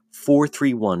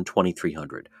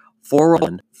 401-431-2300.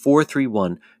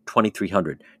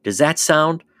 401-431-2300. Does that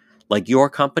sound like your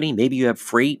company? Maybe you have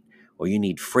freight, or you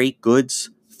need freight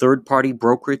goods, third-party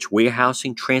brokerage,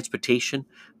 warehousing, transportation,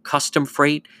 custom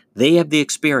freight. They have the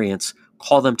experience.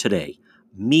 Call them today.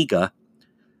 MEGA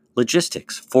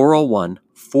Logistics,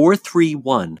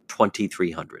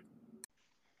 401-431-2300.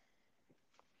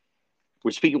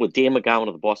 We're speaking with Dan McGowan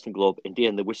of the Boston Globe. And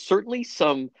Dan, there were certainly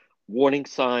some warning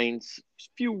signs,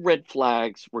 few red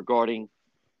flags regarding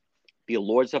the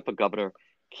Lords Up for Governor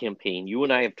campaign. You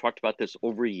and I have talked about this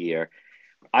over a year.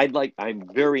 I'm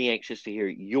very anxious to hear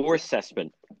your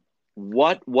assessment.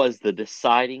 What was the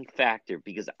deciding factor?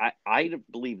 Because I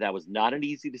believe that was not an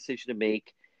easy decision to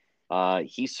make.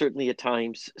 He certainly at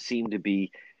times seemed to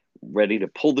be ready to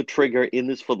pull the trigger in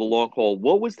this for the long haul.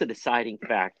 What was the deciding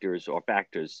factors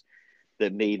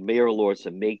that made Mayor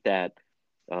Elorza make that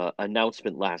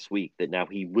announcement last week that now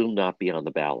he will not be on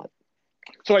the ballot?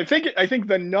 So I think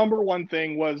the number one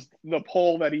thing was the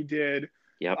poll that he did.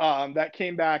 Yep. That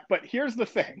came back. But here's the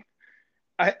thing.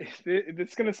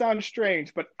 It's going to sound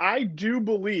strange, but I do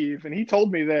believe, and he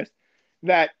told me this,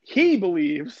 that he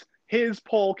believes his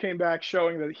poll came back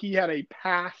showing that he had a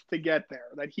path to get there,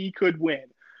 that he could win.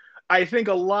 I think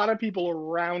a lot of people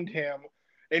around him,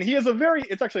 and he has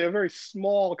it's actually a very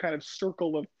small kind of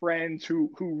circle of friends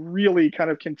who really kind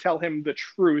of can tell him the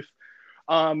truth.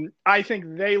 I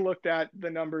think they looked at the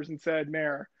numbers and said,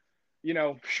 Mayor,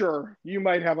 sure, you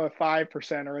might have a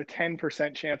 5% or a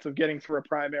 10% chance of getting through a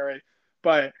primary,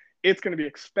 but it's going to be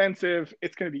expensive.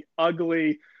 It's going to be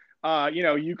ugly.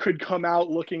 You could come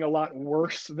out looking a lot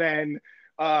worse than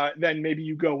maybe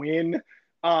you go in.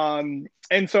 And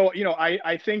so,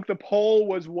 I think the poll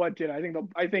was what did. I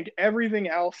think everything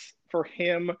else for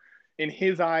him in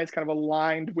his eyes kind of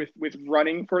aligned with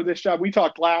running for this job. We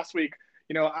talked last week.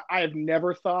 I have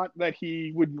never thought that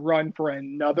he would run for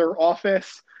another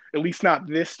office, at least not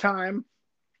this time.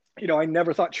 I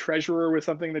never thought treasurer was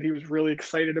something that he was really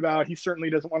excited about. He certainly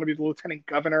doesn't want to be the lieutenant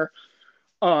governor.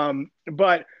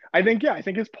 But I think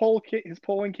his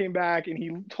polling came back, and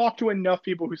he talked to enough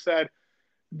people who said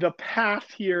the path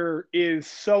here is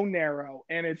so narrow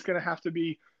and it's going to have to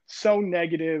be so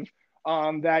negative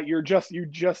that you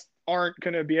just aren't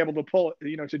going to be able to pull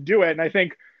it, to do it. And I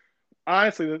think,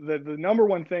 honestly, the number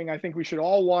one thing I think we should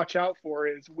all watch out for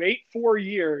is wait 4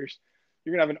 years.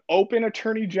 You're going to have an open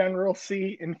attorney general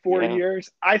seat in 4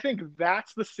 years. I think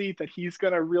that's the seat that he's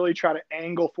going to really try to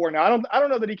angle for. Now, I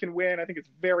don't know that he can win. I think it's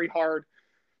very hard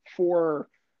for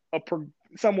a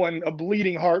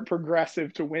bleeding heart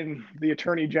progressive to win the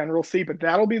attorney general seat, but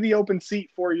that'll be the open seat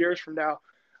 4 years from now.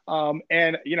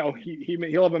 And he'll have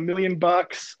 $1 million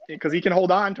because he can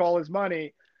hold on to all his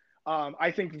money.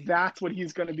 I think that's what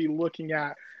he's going to be looking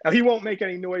at. Now, he won't make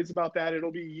any noise about that.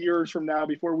 It'll be years from now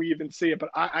before we even see it. But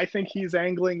I think he's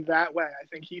angling that way. I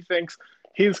think he thinks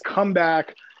his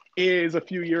comeback is a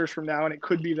few years from now, and it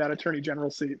could be that attorney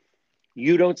general seat.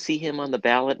 You don't see him on the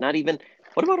ballot, not even –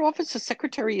 what about Office of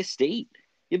Secretary of State?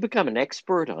 You become an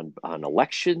expert on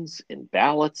elections and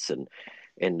ballots, and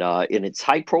it's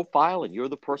high profile, and you're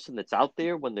the person that's out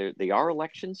there when they are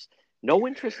elections. No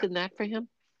interest in that for him?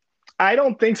 I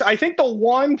don't think so. I think the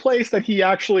one place that he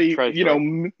actually,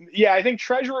 Treasurer. I think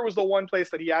treasurer was the one place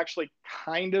that he actually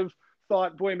kind of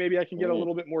thought, boy, maybe I can get a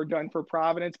little bit more done for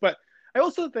Providence. But I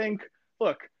also think,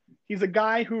 look, he's a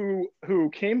guy who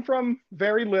came from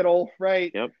very little,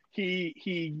 right? Yep.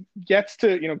 He gets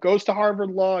to, goes to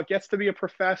Harvard Law, gets to be a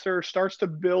professor, starts to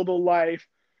build a life.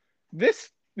 This,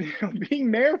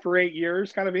 being mayor for 8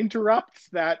 years kind of interrupts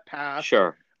that path.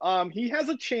 Sure. He has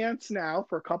a chance now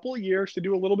for a couple of years to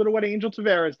do a little bit of what Angel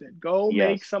Tavares did. Go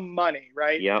make some money,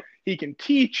 right? Yep. He can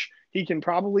teach. He can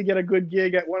probably get a good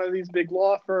gig at one of these big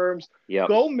law firms. Yep.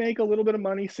 Go make a little bit of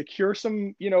money, secure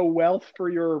some, wealth for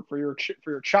your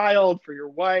child, for your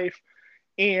wife,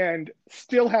 and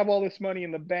still have all this money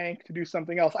in the bank to do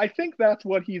something else. I think that's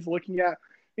what he's looking at.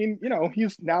 I mean,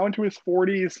 he's now into his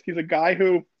 40s. He's a guy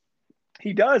who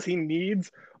he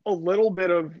needs a little bit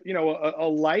of, a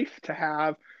life to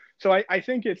have. So I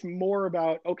think it's more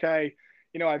about, okay,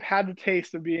 I've had the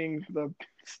taste of being the,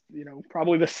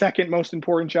 probably the second most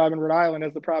important job in Rhode Island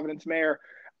as the Providence mayor.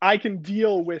 I can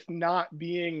deal with not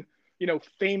being,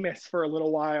 famous for a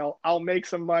little while. I'll make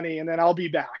some money and then I'll be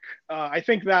back. I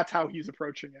think that's how he's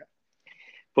approaching it.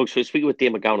 Folks, we're speaking with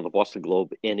Dan McGowan of the Boston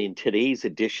Globe, and in today's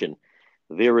edition,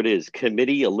 there it is.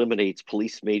 Committee eliminates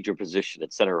police major position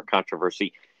at center of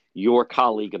controversy. Your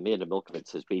colleague, Amanda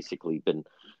Milkovich, has basically been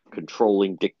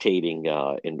controlling, dictating,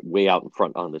 and way out in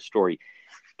front on the story.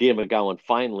 Dan McGowan,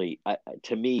 finally,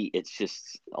 to me, it's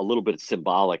just a little bit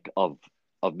symbolic of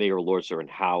Mayor Lorza and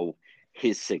how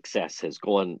his success has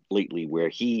gone lately, where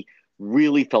he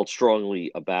really felt strongly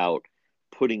about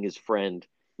putting his friend,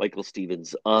 Michael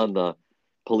Stevens, on the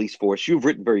police force. You've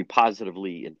written very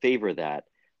positively in favor of that,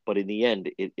 but in the end,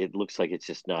 it looks like it's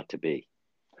just not to be.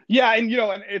 Yeah, and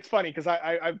and it's funny because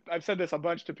I've said this a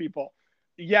bunch to people.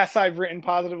 Yes, I've written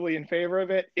positively in favor of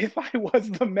it. If I was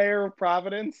the mayor of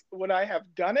Providence, would I have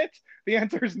done it? The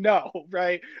answer is no,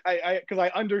 right? Because I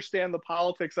understand the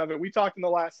politics of it. We talked in the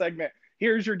last segment.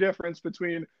 Here's your difference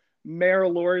between Mayor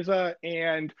Lorza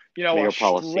and Mayor a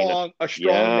strong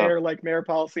mayor like Mayor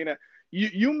Policina.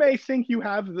 You may think you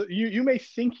may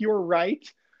think you're right,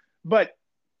 but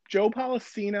Joe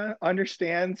Policina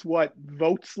understands what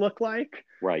votes look like.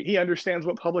 Right. He understands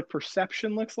what public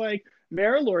perception looks like.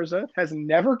 Mayor Lorza has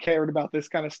never cared about this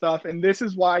kind of stuff. And this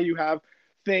is why you have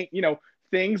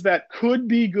things that could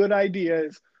be good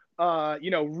ideas,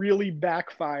 really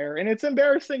backfire. And it's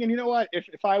embarrassing. And you know what?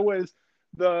 If I was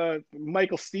the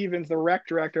Michael Stevens, the rec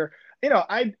director,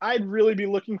 I'd really be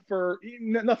looking for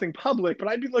nothing public, but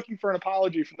I'd be looking for an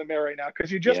apology from the mayor right now. Because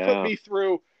you just put me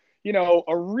through,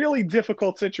 a really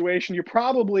difficult situation. You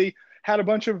probably had a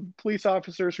bunch of police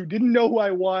officers who didn't know who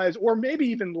I was, or maybe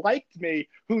even liked me,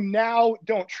 who now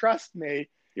don't trust me.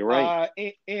 You're right.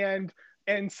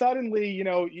 And suddenly,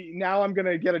 now I'm going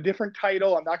to get a different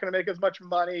title. I'm not going to make as much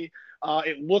money.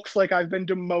 It looks like I've been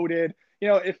demoted.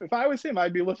 If I was him,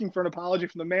 I'd be looking for an apology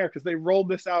from the mayor because they rolled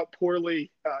this out poorly,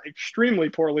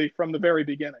 extremely poorly from the very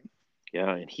beginning.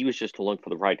 Yeah, and he was just along for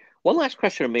the ride. One last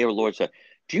question of Mayor Lorza.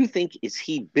 Do you think, is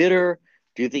he bitter?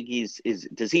 Do you think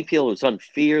does he feel it's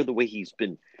unfair the way he's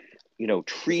been,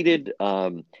 treated?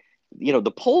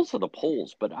 The polls are the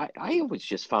polls, but I always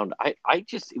just found,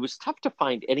 it was tough to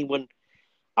find anyone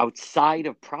outside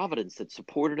of Providence that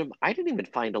supported him. I didn't even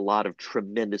find a lot of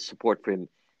tremendous support for him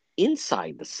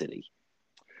inside the city.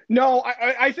 No,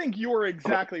 I think you're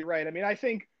exactly right. I mean, I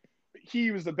think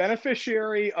he was the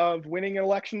beneficiary of winning an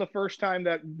election the first time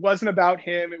that wasn't about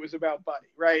him. It was about Buddy,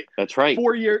 right? That's right.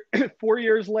 4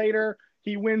 years later,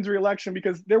 he wins re-election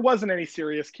because there wasn't any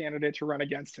serious candidate to run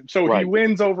against him. So He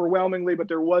wins overwhelmingly, but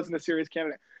there wasn't a serious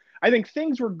candidate. I think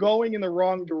things were going in the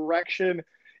wrong direction,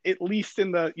 at least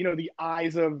in the, the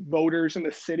eyes of voters in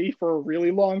the city for a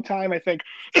really long time. I think,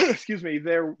 excuse me,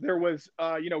 there was,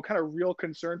 kind of real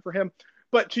concern for him.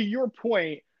 But to your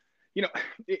point,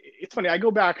 it's funny. I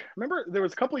go back. Remember, there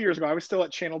was a couple of years ago, I was still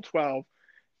at Channel 12,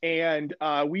 and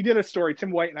we did a story.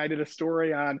 Tim White and I did a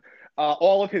story on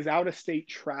all of his out-of-state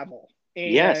travel.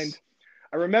 And yes.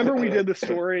 I remember we did the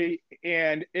story,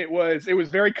 and it was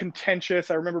very contentious.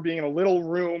 I remember being in a little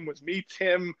room with me,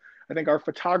 Tim, I think our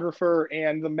photographer,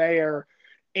 and the mayor,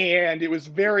 and it was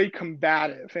very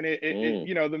combative. And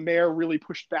the mayor really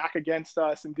pushed back against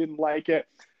us and didn't like it.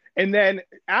 And then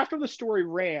after the story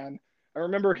ran, I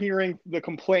remember hearing the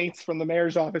complaints from the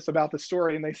mayor's office about the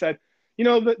story, and they said,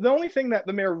 the only thing that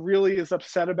the mayor really is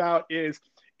upset about is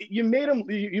you made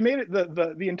it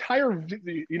the entire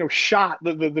shot,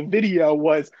 the video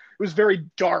was very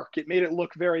dark. It made it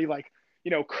look very like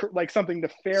like something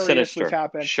nefarious Sinister. was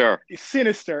happening. Sure.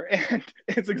 Sinister. And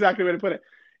it's exactly the way to put it.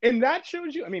 And that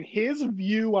shows you, I mean, his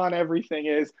view on everything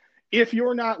is, if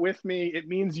you're not with me, it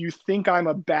means you think I'm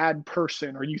a bad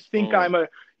person, or you think I'm a,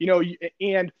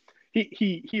 and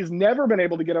he's never been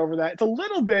able to get over that. It's a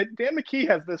little bit, Dan McKee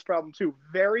has this problem too,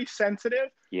 very sensitive.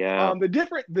 Yeah. The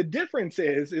difference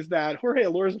is that Jorge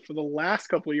Elorza, for the last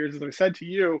couple of years, as I said to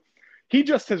you, he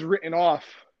just has written off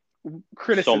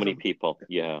criticism. So many people.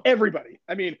 Yeah. Everybody.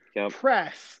 I mean, Yep.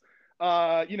 press,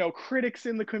 critics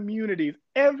in the communities,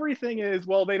 everything is,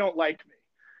 well, they don't like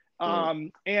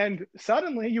me. And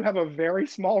suddenly you have a very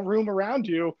small room around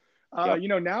you. Yep.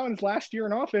 Now in his last year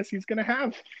in office, he's going to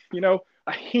have,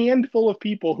 a handful of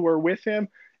people who are with him,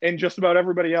 and just about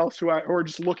everybody else who are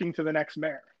just looking to the next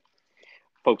mayor.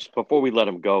 Folks, before we let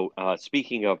him go,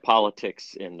 speaking of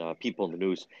politics and people in the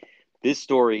news, this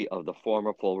story of the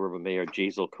former Fall River Mayor,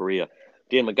 Jazel Correa,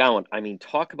 Dan McGowan, I mean,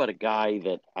 talk about a guy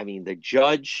that, I mean, the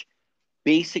judge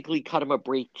basically cut him a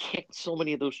break, kicked so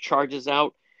many of those charges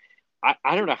out.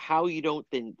 I don't know how you don't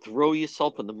then throw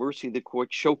yourself on the mercy of the court,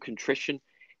 show contrition,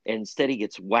 and instead he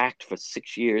gets whacked for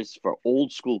 6 years for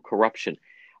old school corruption.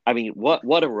 I mean,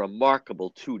 what a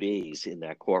remarkable 2 days in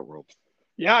that courtroom.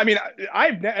 Yeah, I mean,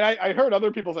 I heard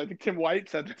other people, I think Tim White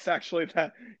said this actually,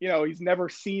 that, he's never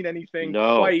seen anything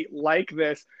quite like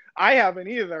this. I haven't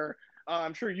either.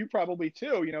 I'm sure you probably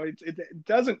too. It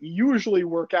doesn't usually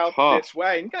work out this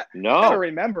way. And you got to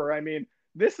remember, I mean,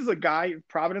 this is a guy,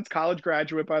 Providence College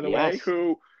graduate, by the way,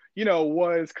 who,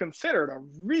 was considered a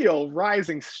real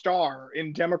rising star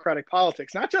in Democratic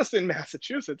politics, not just in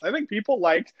Massachusetts. I think people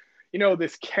liked,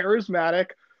 this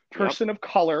charismatic person of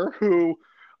color who,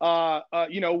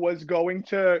 was going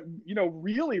to,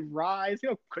 really rise.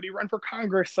 Could he run for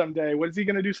Congress someday? Was he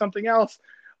going to do something else?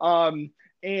 And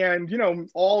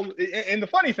the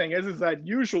funny thing is that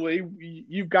usually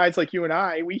you guys like you and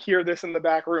I, we hear this in the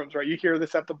back rooms, right? You hear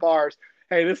this at the bars.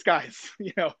 Hey, this guy's,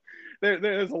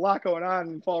 there's a lot going on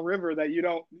in Fall River that you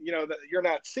don't, that you're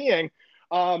not seeing.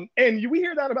 And we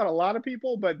hear that about a lot of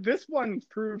people, but this one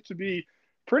proved to be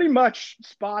pretty much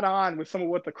spot on with some of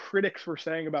what the critics were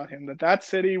saying about him, that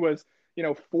city was,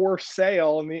 for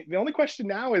sale. And the only question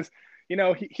now is,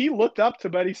 he looked up to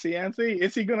Buddy Cianci.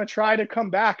 Is he going to try to come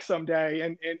back someday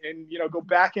and go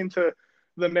back into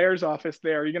the mayor's office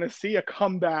there? You're going to see a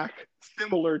comeback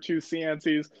similar to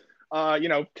Cianci's,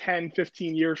 10,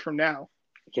 15 years from now.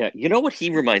 Yeah. You know what he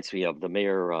reminds me of, the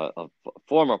mayor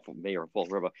former mayor of Fall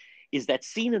River, is that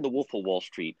scene in The Wolf of Wall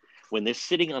Street when they're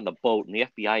sitting on the boat and the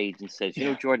FBI agent says,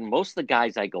 Jordan, most of the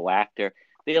guys I go after,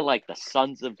 they're like the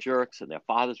sons of jerks and their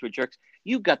fathers were jerks.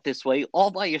 You got this way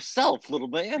all by yourself, little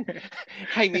man.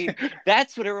 I mean,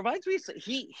 that's what it reminds me of.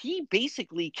 He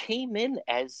basically came in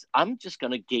as, I'm just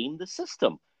going to game the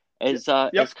system, as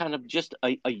kind of just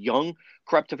a young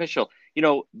corrupt official.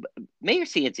 Mayor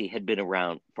Cianci had been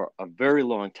around for a very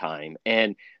long time,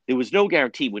 and there was no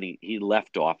guarantee when he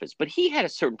left office, but he had a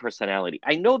certain personality.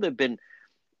 I know there've been,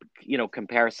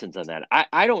 comparisons on that.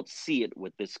 I don't see it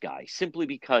with this guy, simply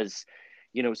because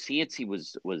Cianci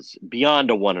was beyond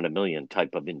a 1 in a million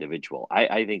type of individual.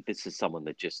 I think this is someone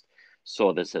that just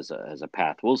saw this as a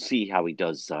path. We'll see how he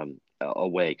does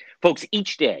away. Folks,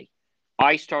 each day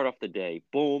I start off the day,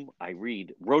 boom, I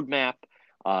read Roadmap.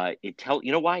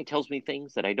 You know why? It tells me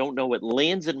things that I don't know. It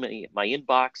lands in my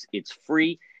inbox. It's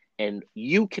free, and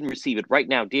you can receive it right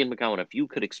now. Dan McGowan, if you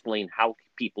could explain how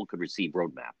people could receive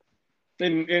Roadmap.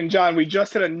 And John, we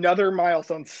just hit another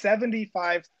milestone,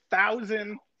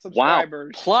 75,000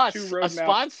 subscribers. Wow. Plus a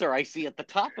sponsor I see at the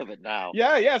top of it now.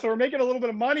 Yeah. So we're making a little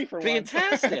bit of money for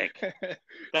Fantastic.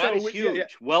 That is huge. Yeah.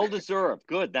 Well deserved.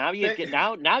 Good. Now you're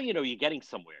getting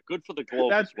somewhere. Good for the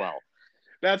Globe as well.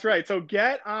 That's right. So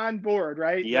get on board,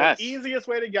 right? Yes. The easiest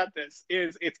way to get this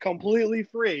is it's completely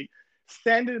free.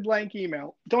 Send a blank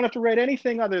email. Don't have to write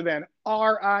anything other than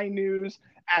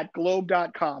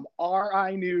rinews@globe.com.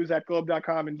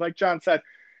 rinews@globe.com. And like John said,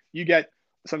 you get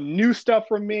some new stuff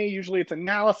from me. Usually it's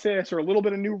analysis or a little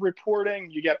bit of new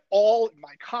reporting. You get all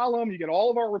my column. You get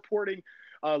all of our reporting,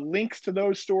 links to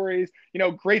those stories.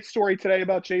 Great story today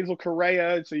about Jazel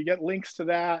Correa. So you get links to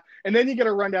that. And then you get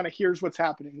a rundown of here's what's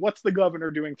happening. What's the governor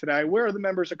doing today? Where are the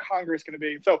members of Congress going to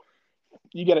be? So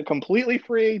you get it completely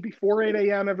free before 8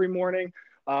 a.m. every morning.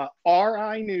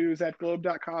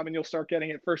 rinews@globe.com, and you'll start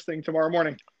getting it first thing tomorrow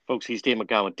morning. Folks, he's Dan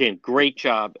McGowan. Dan, great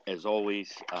job as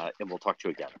always, and we'll talk to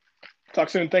you again. Talk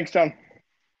soon. Thanks, John.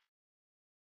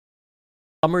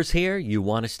 Summer's here. You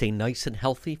want to stay nice and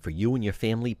healthy for you and your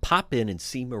family? Pop in and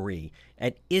see Marie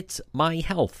at It's My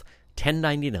Health,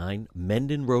 1099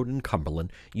 Mendon Road in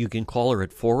Cumberland. You can call her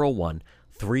at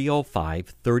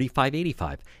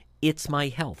 401-305-3585. It's My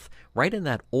Health, right in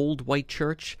that old white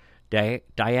church,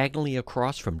 diagonally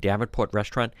across from Davenport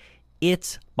Restaurant.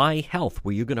 It's My Health,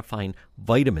 where you're going to find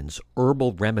vitamins,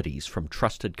 herbal remedies from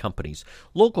trusted companies,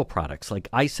 local products like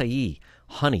acai,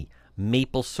 honey,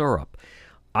 maple syrup,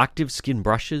 Octave skin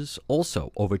brushes,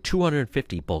 also over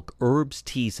 250 bulk herbs,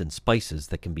 teas, and spices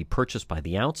that can be purchased by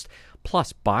the ounce,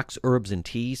 plus box herbs and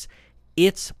teas.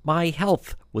 It's My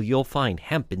Health, where you'll find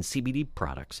hemp and CBD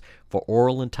products for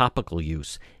oral and topical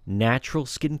use, natural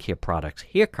skincare products,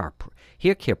 hair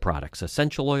care products,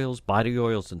 essential oils, body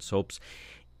oils, and soaps.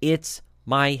 It's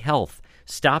My Health.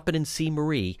 Stop in and see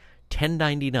Marie,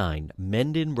 1099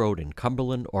 Mendon Road in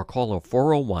Cumberland, or call her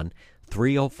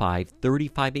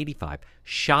 401-305-3585.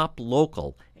 Shop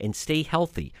local and stay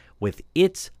healthy with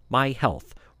It's My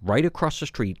Health, right across the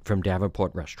street from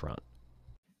Davenport Restaurant.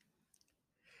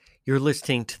 You're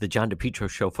listening to the John DePietro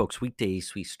Show, folks.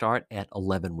 Weekdays, we start at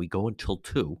 11. We go until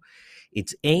 2.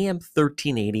 It's AM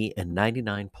 1380 and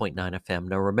 99.9 FM.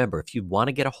 Now, remember, if you want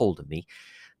to get a hold of me,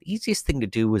 the easiest thing to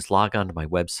do is log on to my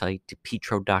website,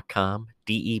 depetro.com,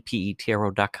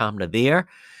 DEPETRO.com. Now, there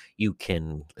you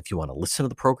can, if you want to listen to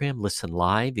the program, listen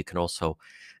live. You can also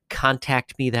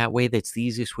contact me that way. That's the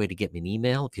easiest way to get me an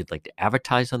email if you'd like to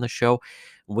advertise on the show.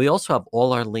 We also have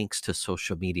all our links to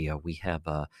social media. We have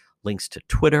links to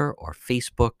Twitter or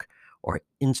Facebook or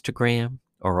Instagram,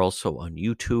 or also on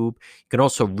YouTube. You can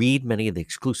also read many of the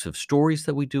exclusive stories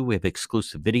that we do. We have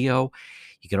exclusive video.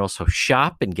 You can also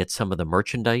shop and get some of the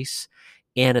merchandise.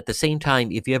 And at the same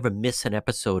time, if you ever miss an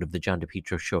episode of the John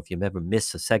DePietro Show, if you ever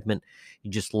miss a segment,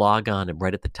 you just log on, and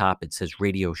right at the top it says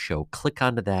radio show. Click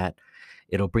onto that.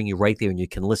 It'll bring you right there and you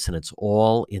can listen. It's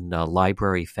all in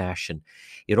library fashion.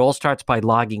 It all starts by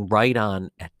logging right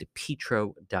on at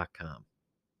depetro.com.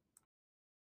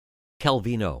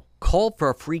 Calvino. Call for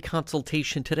a free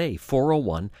consultation today,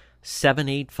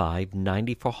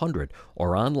 401-785-9400,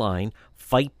 or online,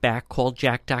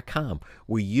 fightbackcalljack.com,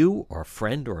 where you or a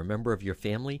friend or a member of your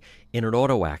family in an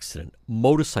auto accident,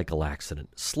 motorcycle accident,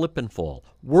 slip and fall,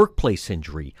 workplace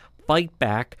injury, fight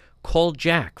back, call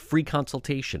Jack, free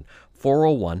consultation,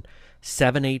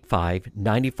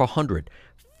 401-785-9400.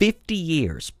 50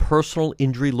 years personal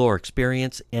injury law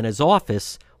experience, and his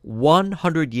office,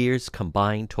 100 years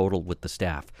combined total with the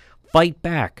staff. Fight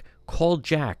back. Call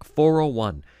Jack,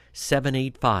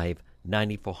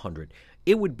 401-785-9400.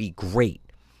 It would be great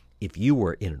if you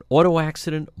were in an auto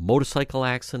accident, motorcycle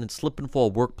accident, slip and fall,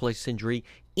 workplace injury,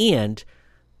 and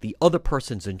the other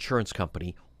person's insurance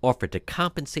company offered to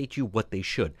compensate you what they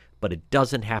should, but it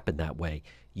doesn't happen that way.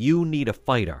 You need a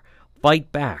fighter.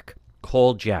 Fight back.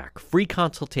 Call Jack. Free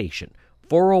consultation,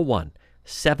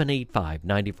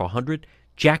 401-785-9400.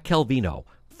 Jack Calvino,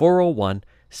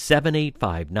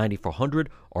 401-785-9400,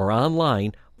 or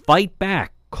online,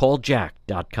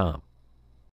 fightbackcalljack.com.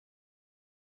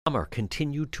 Summer,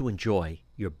 continue to enjoy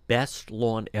your best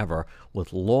lawn ever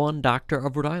with Lawn Doctor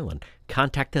of Rhode Island.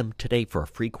 Contact them today for a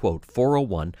free quote,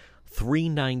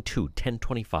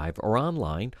 401-392-1025, or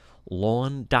online,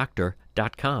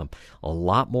 lawndoctor.com. A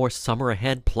lot more summer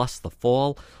ahead, plus the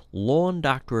fall. Lawn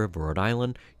Doctor of Rhode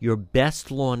Island, your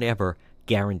best lawn ever,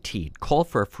 guaranteed. Call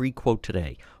for a free quote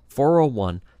today,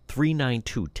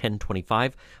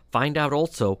 401-392-1025. Find out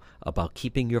also about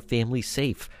keeping your family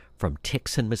safe from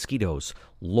ticks and mosquitoes.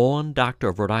 Lawn Doctor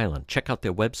of Rhode Island. Check out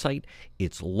their website.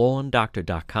 It's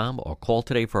lawndoctor.com, or call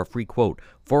today for a free quote,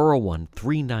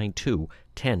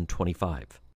 401-392-1025.